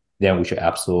 1,000, then we should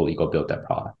absolutely go build that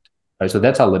product. Right. So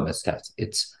that's our litmus test.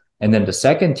 And then the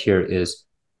second tier is,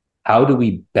 how do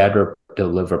we better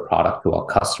deliver product to our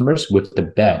customers with the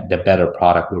better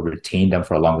product will retain them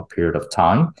for a longer period of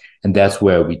time. And that's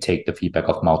where we take the feedback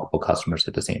of multiple customers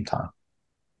at the same time.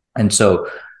 And so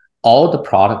all the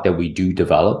product that we do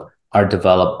develop are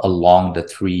developed along the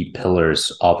three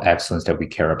pillars of excellence that we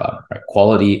care about, right?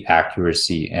 Quality,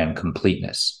 accuracy, and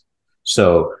completeness.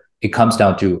 So it comes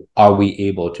down to, are we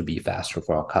able to be faster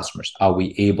for our customers? Are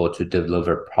we able to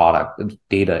deliver product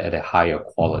data at a higher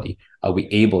quality? Are we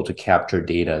able to capture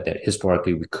data that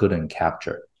historically we couldn't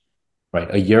capture?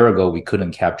 Right? A year ago, we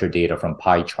couldn't capture data from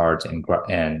pie charts and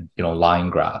line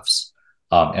graphs.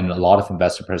 And a lot of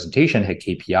investor presentation had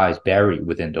KPIs buried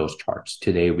within those charts.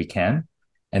 Today we can.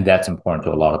 And that's important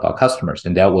to a lot of our customers.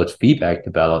 And that was feedback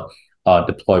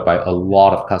deployed by a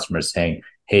lot of customers saying,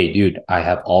 hey, dude, I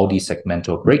have all these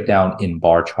segmental breakdown in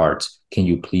bar charts. Can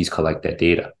you please collect that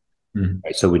data?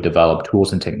 Right, so we developed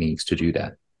tools and techniques to do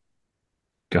that.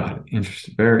 Got it.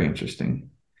 Interesting. Very interesting.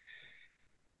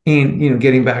 And,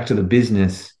 getting back to the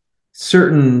business,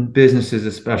 certain businesses,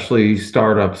 especially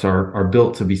startups, are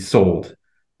built to be sold,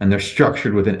 and they're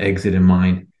structured with an exit in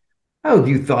mind. How have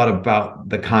you thought about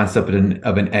the concept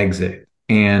of an exit?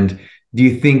 And do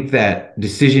you think that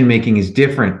decision making is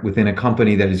different within a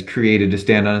company that is created to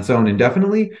stand on its own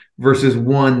indefinitely versus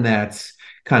one that's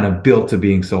kind of built to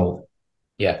being sold?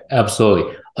 Yeah,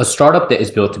 absolutely. A startup that is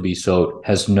built to be sold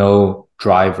has no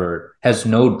drive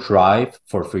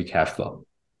for free cash flow,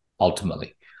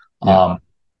 ultimately. Yeah.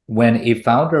 When a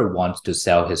founder wants to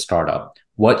sell his startup,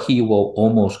 what he will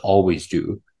almost always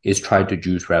do is try to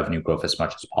juice revenue growth as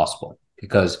much as possible.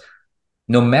 Because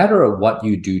no matter what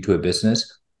you do to a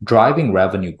business, driving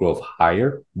revenue growth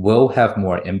higher will have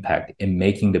more impact in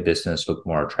making the business look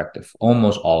more attractive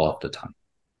almost all of the time,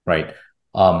 right?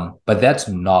 But that's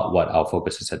not what our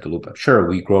focus is at Daloopa. Sure,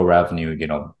 we grow revenue,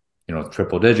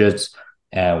 triple digits,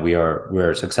 and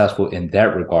we're successful in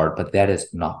that regard, but that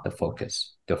is not the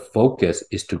focus. The focus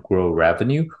is to grow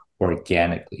revenue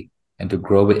organically and to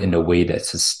grow it in a way that's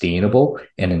sustainable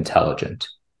and intelligent,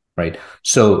 right?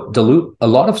 So a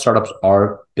lot of startups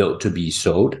are built to be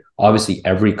sold. Obviously,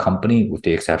 every company, with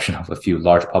the exception of a few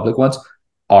large public ones,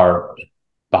 are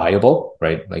viable,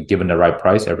 right? Like given the right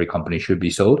price, every company should be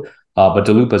sold. But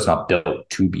Daloopa is not built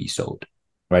to be sold,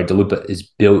 right? Daloopa is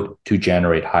built to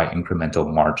generate high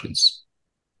incremental margins.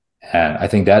 And I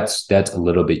think that's a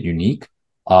little bit unique.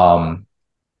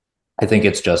 I think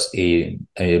it's just a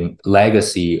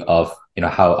legacy of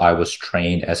how I was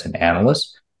trained as an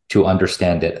analyst to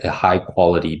understand that a high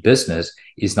quality business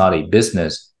is not a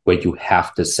business where you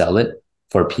have to sell it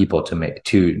for people to make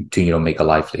a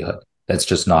livelihood. That's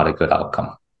just not a good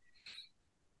outcome.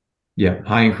 Yeah,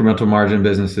 high incremental margin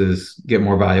businesses get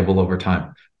more valuable over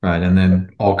time, right? And then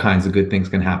all kinds of good things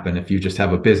can happen if you just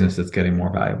have a business that's getting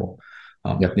more valuable.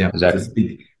 Yeah,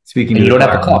 exactly. Speaking, and you don't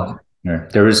have a clock.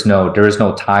 There is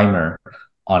no timer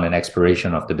on an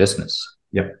expiration of the business.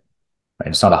 Yep. Right?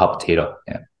 It's not a hot potato.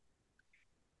 Yeah.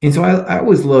 And so I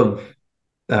always love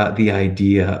the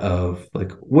idea of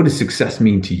like, what does success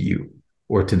mean to you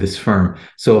or to this firm?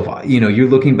 So if you're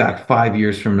looking back 5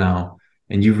 years from now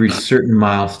and you've reached certain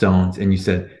milestones and you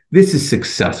said, this is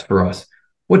success for us.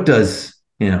 What does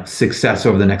success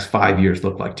over the next 5 years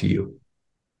look like to you?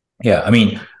 Yeah, I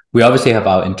mean, we obviously have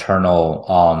our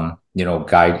internal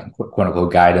quote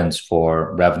unquote guidance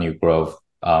for revenue growth,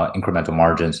 incremental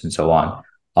margins, and so on.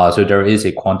 So there is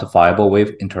a quantifiable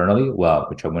way internally, well,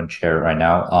 which I wouldn't share right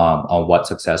now, on what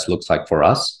success looks like for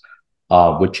us,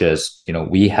 which is,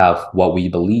 we have what we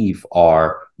believe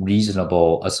are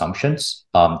reasonable assumptions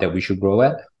that we should grow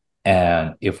at.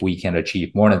 And if we can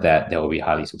achieve more than that, that will be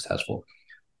highly successful.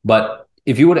 But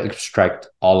if you were to extract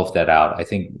all of that out, I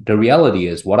think the reality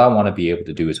is what I want to be able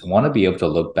to do is I want to be able to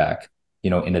look back,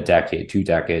 in a decade, 2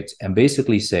 decades, and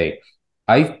basically say,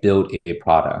 I've built a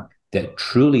product that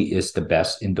truly is the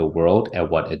best in the world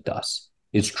at what it does.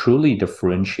 It's truly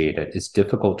differentiated. It's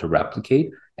difficult to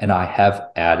replicate, and I have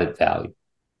added value.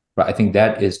 Right? I think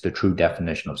that is the true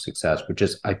definition of success, which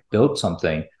is I built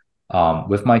something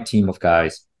with my team of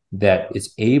guys that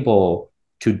is able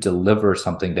to deliver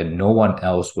something that no one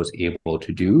else was able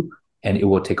to do, and it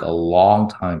will take a long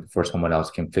time before someone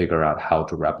else can figure out how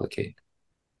to replicate.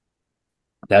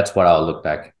 That's what I'll look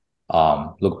back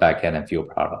at and feel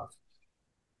proud of.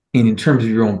 And in terms of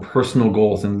your own personal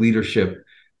goals and leadership,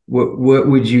 what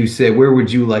would you say? Where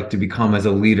would you like to become as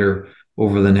a leader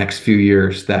over the next few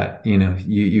years? That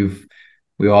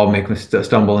we all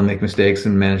stumble and make mistakes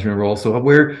in management roles. So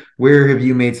where have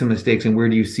you made some mistakes, and where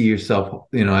do you see yourself,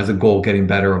 as a goal, getting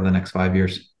better over the next 5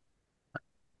 years?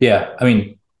 Yeah, I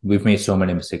mean, we've made so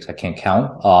many mistakes I can't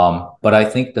count. But I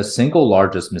think the single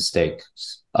largest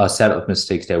set of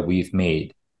mistakes that we've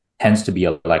made tends to be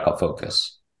a lack of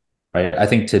focus. Right. I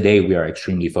think today we are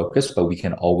extremely focused, but we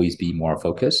can always be more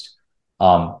focused.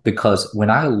 Because when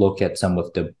I look at some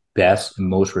of the best and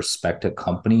most respected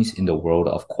companies in the world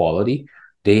of quality,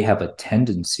 they have a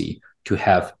tendency to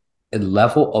have a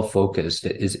level of focus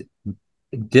that is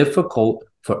difficult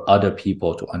for other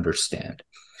people to understand.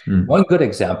 One good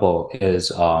example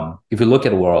is if you look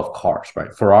at the world of cars,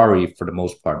 right? Ferrari, for the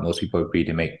most part, most people agree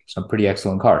to make some pretty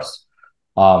excellent cars.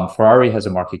 Ferrari has a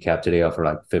market cap today of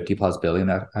like 50 plus billion,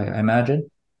 I imagine.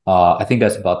 I think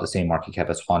that's about the same market cap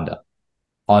as Honda.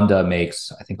 Honda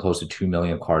makes, I think, close to 2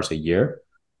 million cars a year.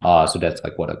 So that's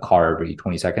like a car every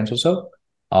 20 seconds or so.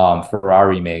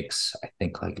 Ferrari makes, I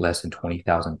think, like less than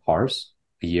 20,000 cars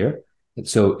a year.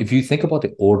 So if you think about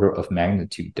the order of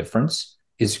magnitude difference,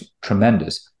 is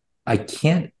tremendous. I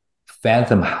can't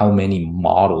fathom how many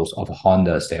models of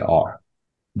Hondas there are,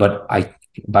 but I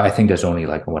think there's only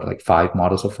like 5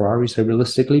 models of Ferraris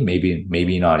realistically,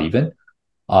 maybe not even.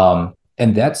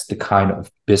 And that's the kind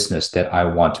of business that I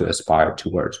want to aspire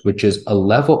towards, which is a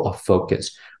level of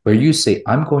focus where you say,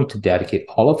 I'm going to dedicate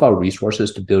all of our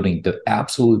resources to building the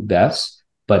absolute best,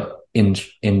 but in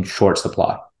short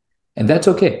supply. And that's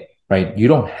okay, right? You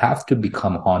don't have to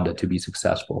become Honda to be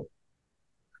successful.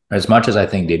 As much as I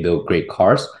think they build great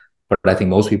cars, but I think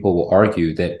most people will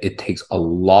argue that it takes a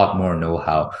lot more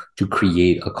know-how to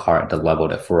create a car at the level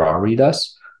that Ferrari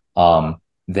does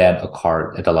than a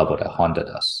car at the level that Honda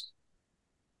does.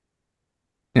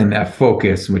 And that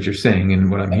focus, what you're saying,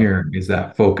 and what I'm hearing is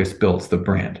that focus builds the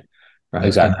brand, right?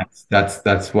 Exactly. And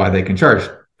that's why they can charge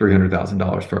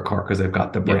 $300,000 for a car, because they've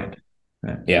got the brand.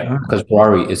 Right? Yeah, because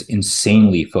Ferrari is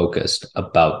insanely focused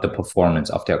about the performance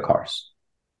of their cars.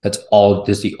 That's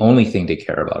the only thing they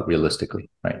care about realistically,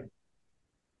 right?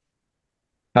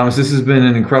 Thomas, this has been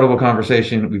an incredible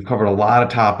conversation. We've covered a lot of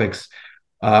topics.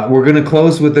 We're going to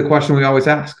close with the question we always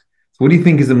ask. So what do you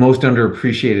think is the most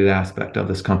underappreciated aspect of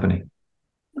this company?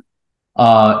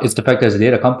 It's the fact that it's a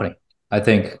data company. I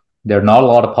think there are not a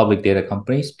lot of public data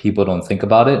companies. People don't think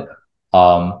about it.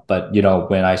 But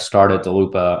when I started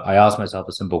Daloopa, I asked myself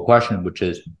a simple question, which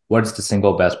is, what is the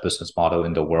single best business model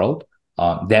in the world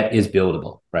that is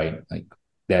buildable, right? Like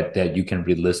that you can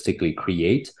realistically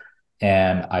create.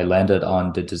 And I landed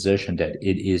on the decision that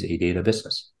it is a data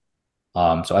business.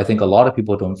 So I think a lot of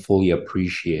people don't fully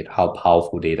appreciate how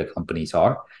powerful data companies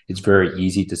are. It's very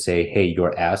easy to say, hey,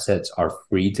 your assets are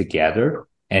free to gather.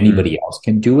 Anybody else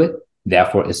can do it.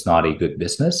 Therefore, it's not a good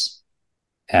business.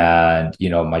 And,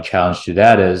 my challenge to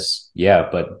that is,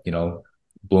 but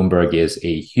Bloomberg is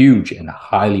a huge and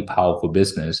highly powerful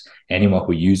business. Anyone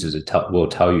who uses it will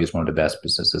tell you it's one of the best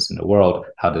businesses in the world.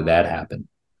 How did that happen?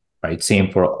 Right?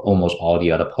 Same for almost all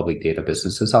the other public data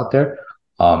businesses out there.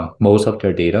 Most of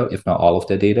their data, if not all of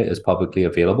their data, is publicly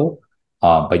available,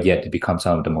 but yet it becomes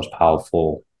some of the most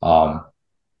powerful,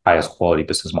 highest quality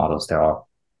business models there are.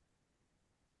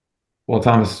 Well,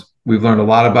 Thomas, we've learned a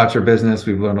lot about your business.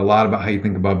 We've learned a lot about how you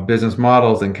think about business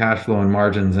models and cash flow and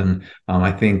margins. And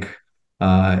I think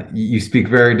you speak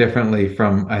very differently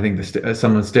from, I think,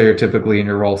 someone stereotypically in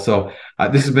your role. So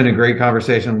this has been a great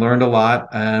conversation, learned a lot,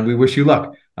 and we wish you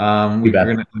luck.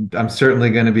 I'm certainly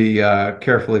going to be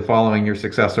carefully following your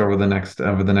success over the next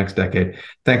decade.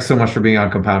 Thanks so much for being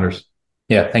on Compounders.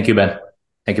 Yeah, thank you, Ben.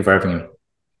 Thank you for having me.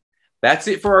 That's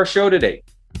it for our show today.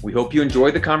 We hope you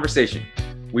enjoyed the conversation.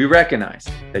 We recognize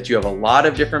that you have a lot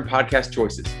of different podcast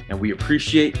choices, and we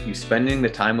appreciate you spending the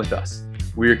time with us.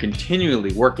 We are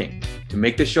continually working to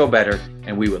make the show better,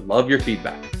 and we would love your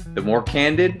feedback. The more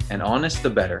candid and honest, the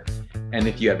better. And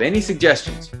if you have any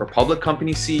suggestions for public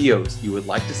company CEOs you would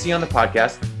like to see on the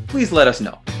podcast, please let us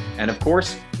know. And of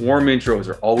course, warm intros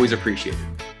are always appreciated.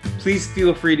 Please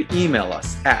feel free to email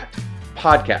us at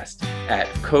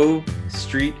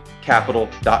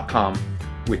podcast@covestreetcapital.com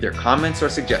with your comments or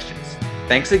suggestions.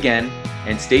 Thanks again,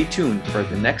 and stay tuned for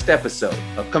the next episode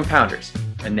of Compounders,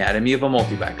 Anatomy of a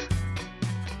Multibagger.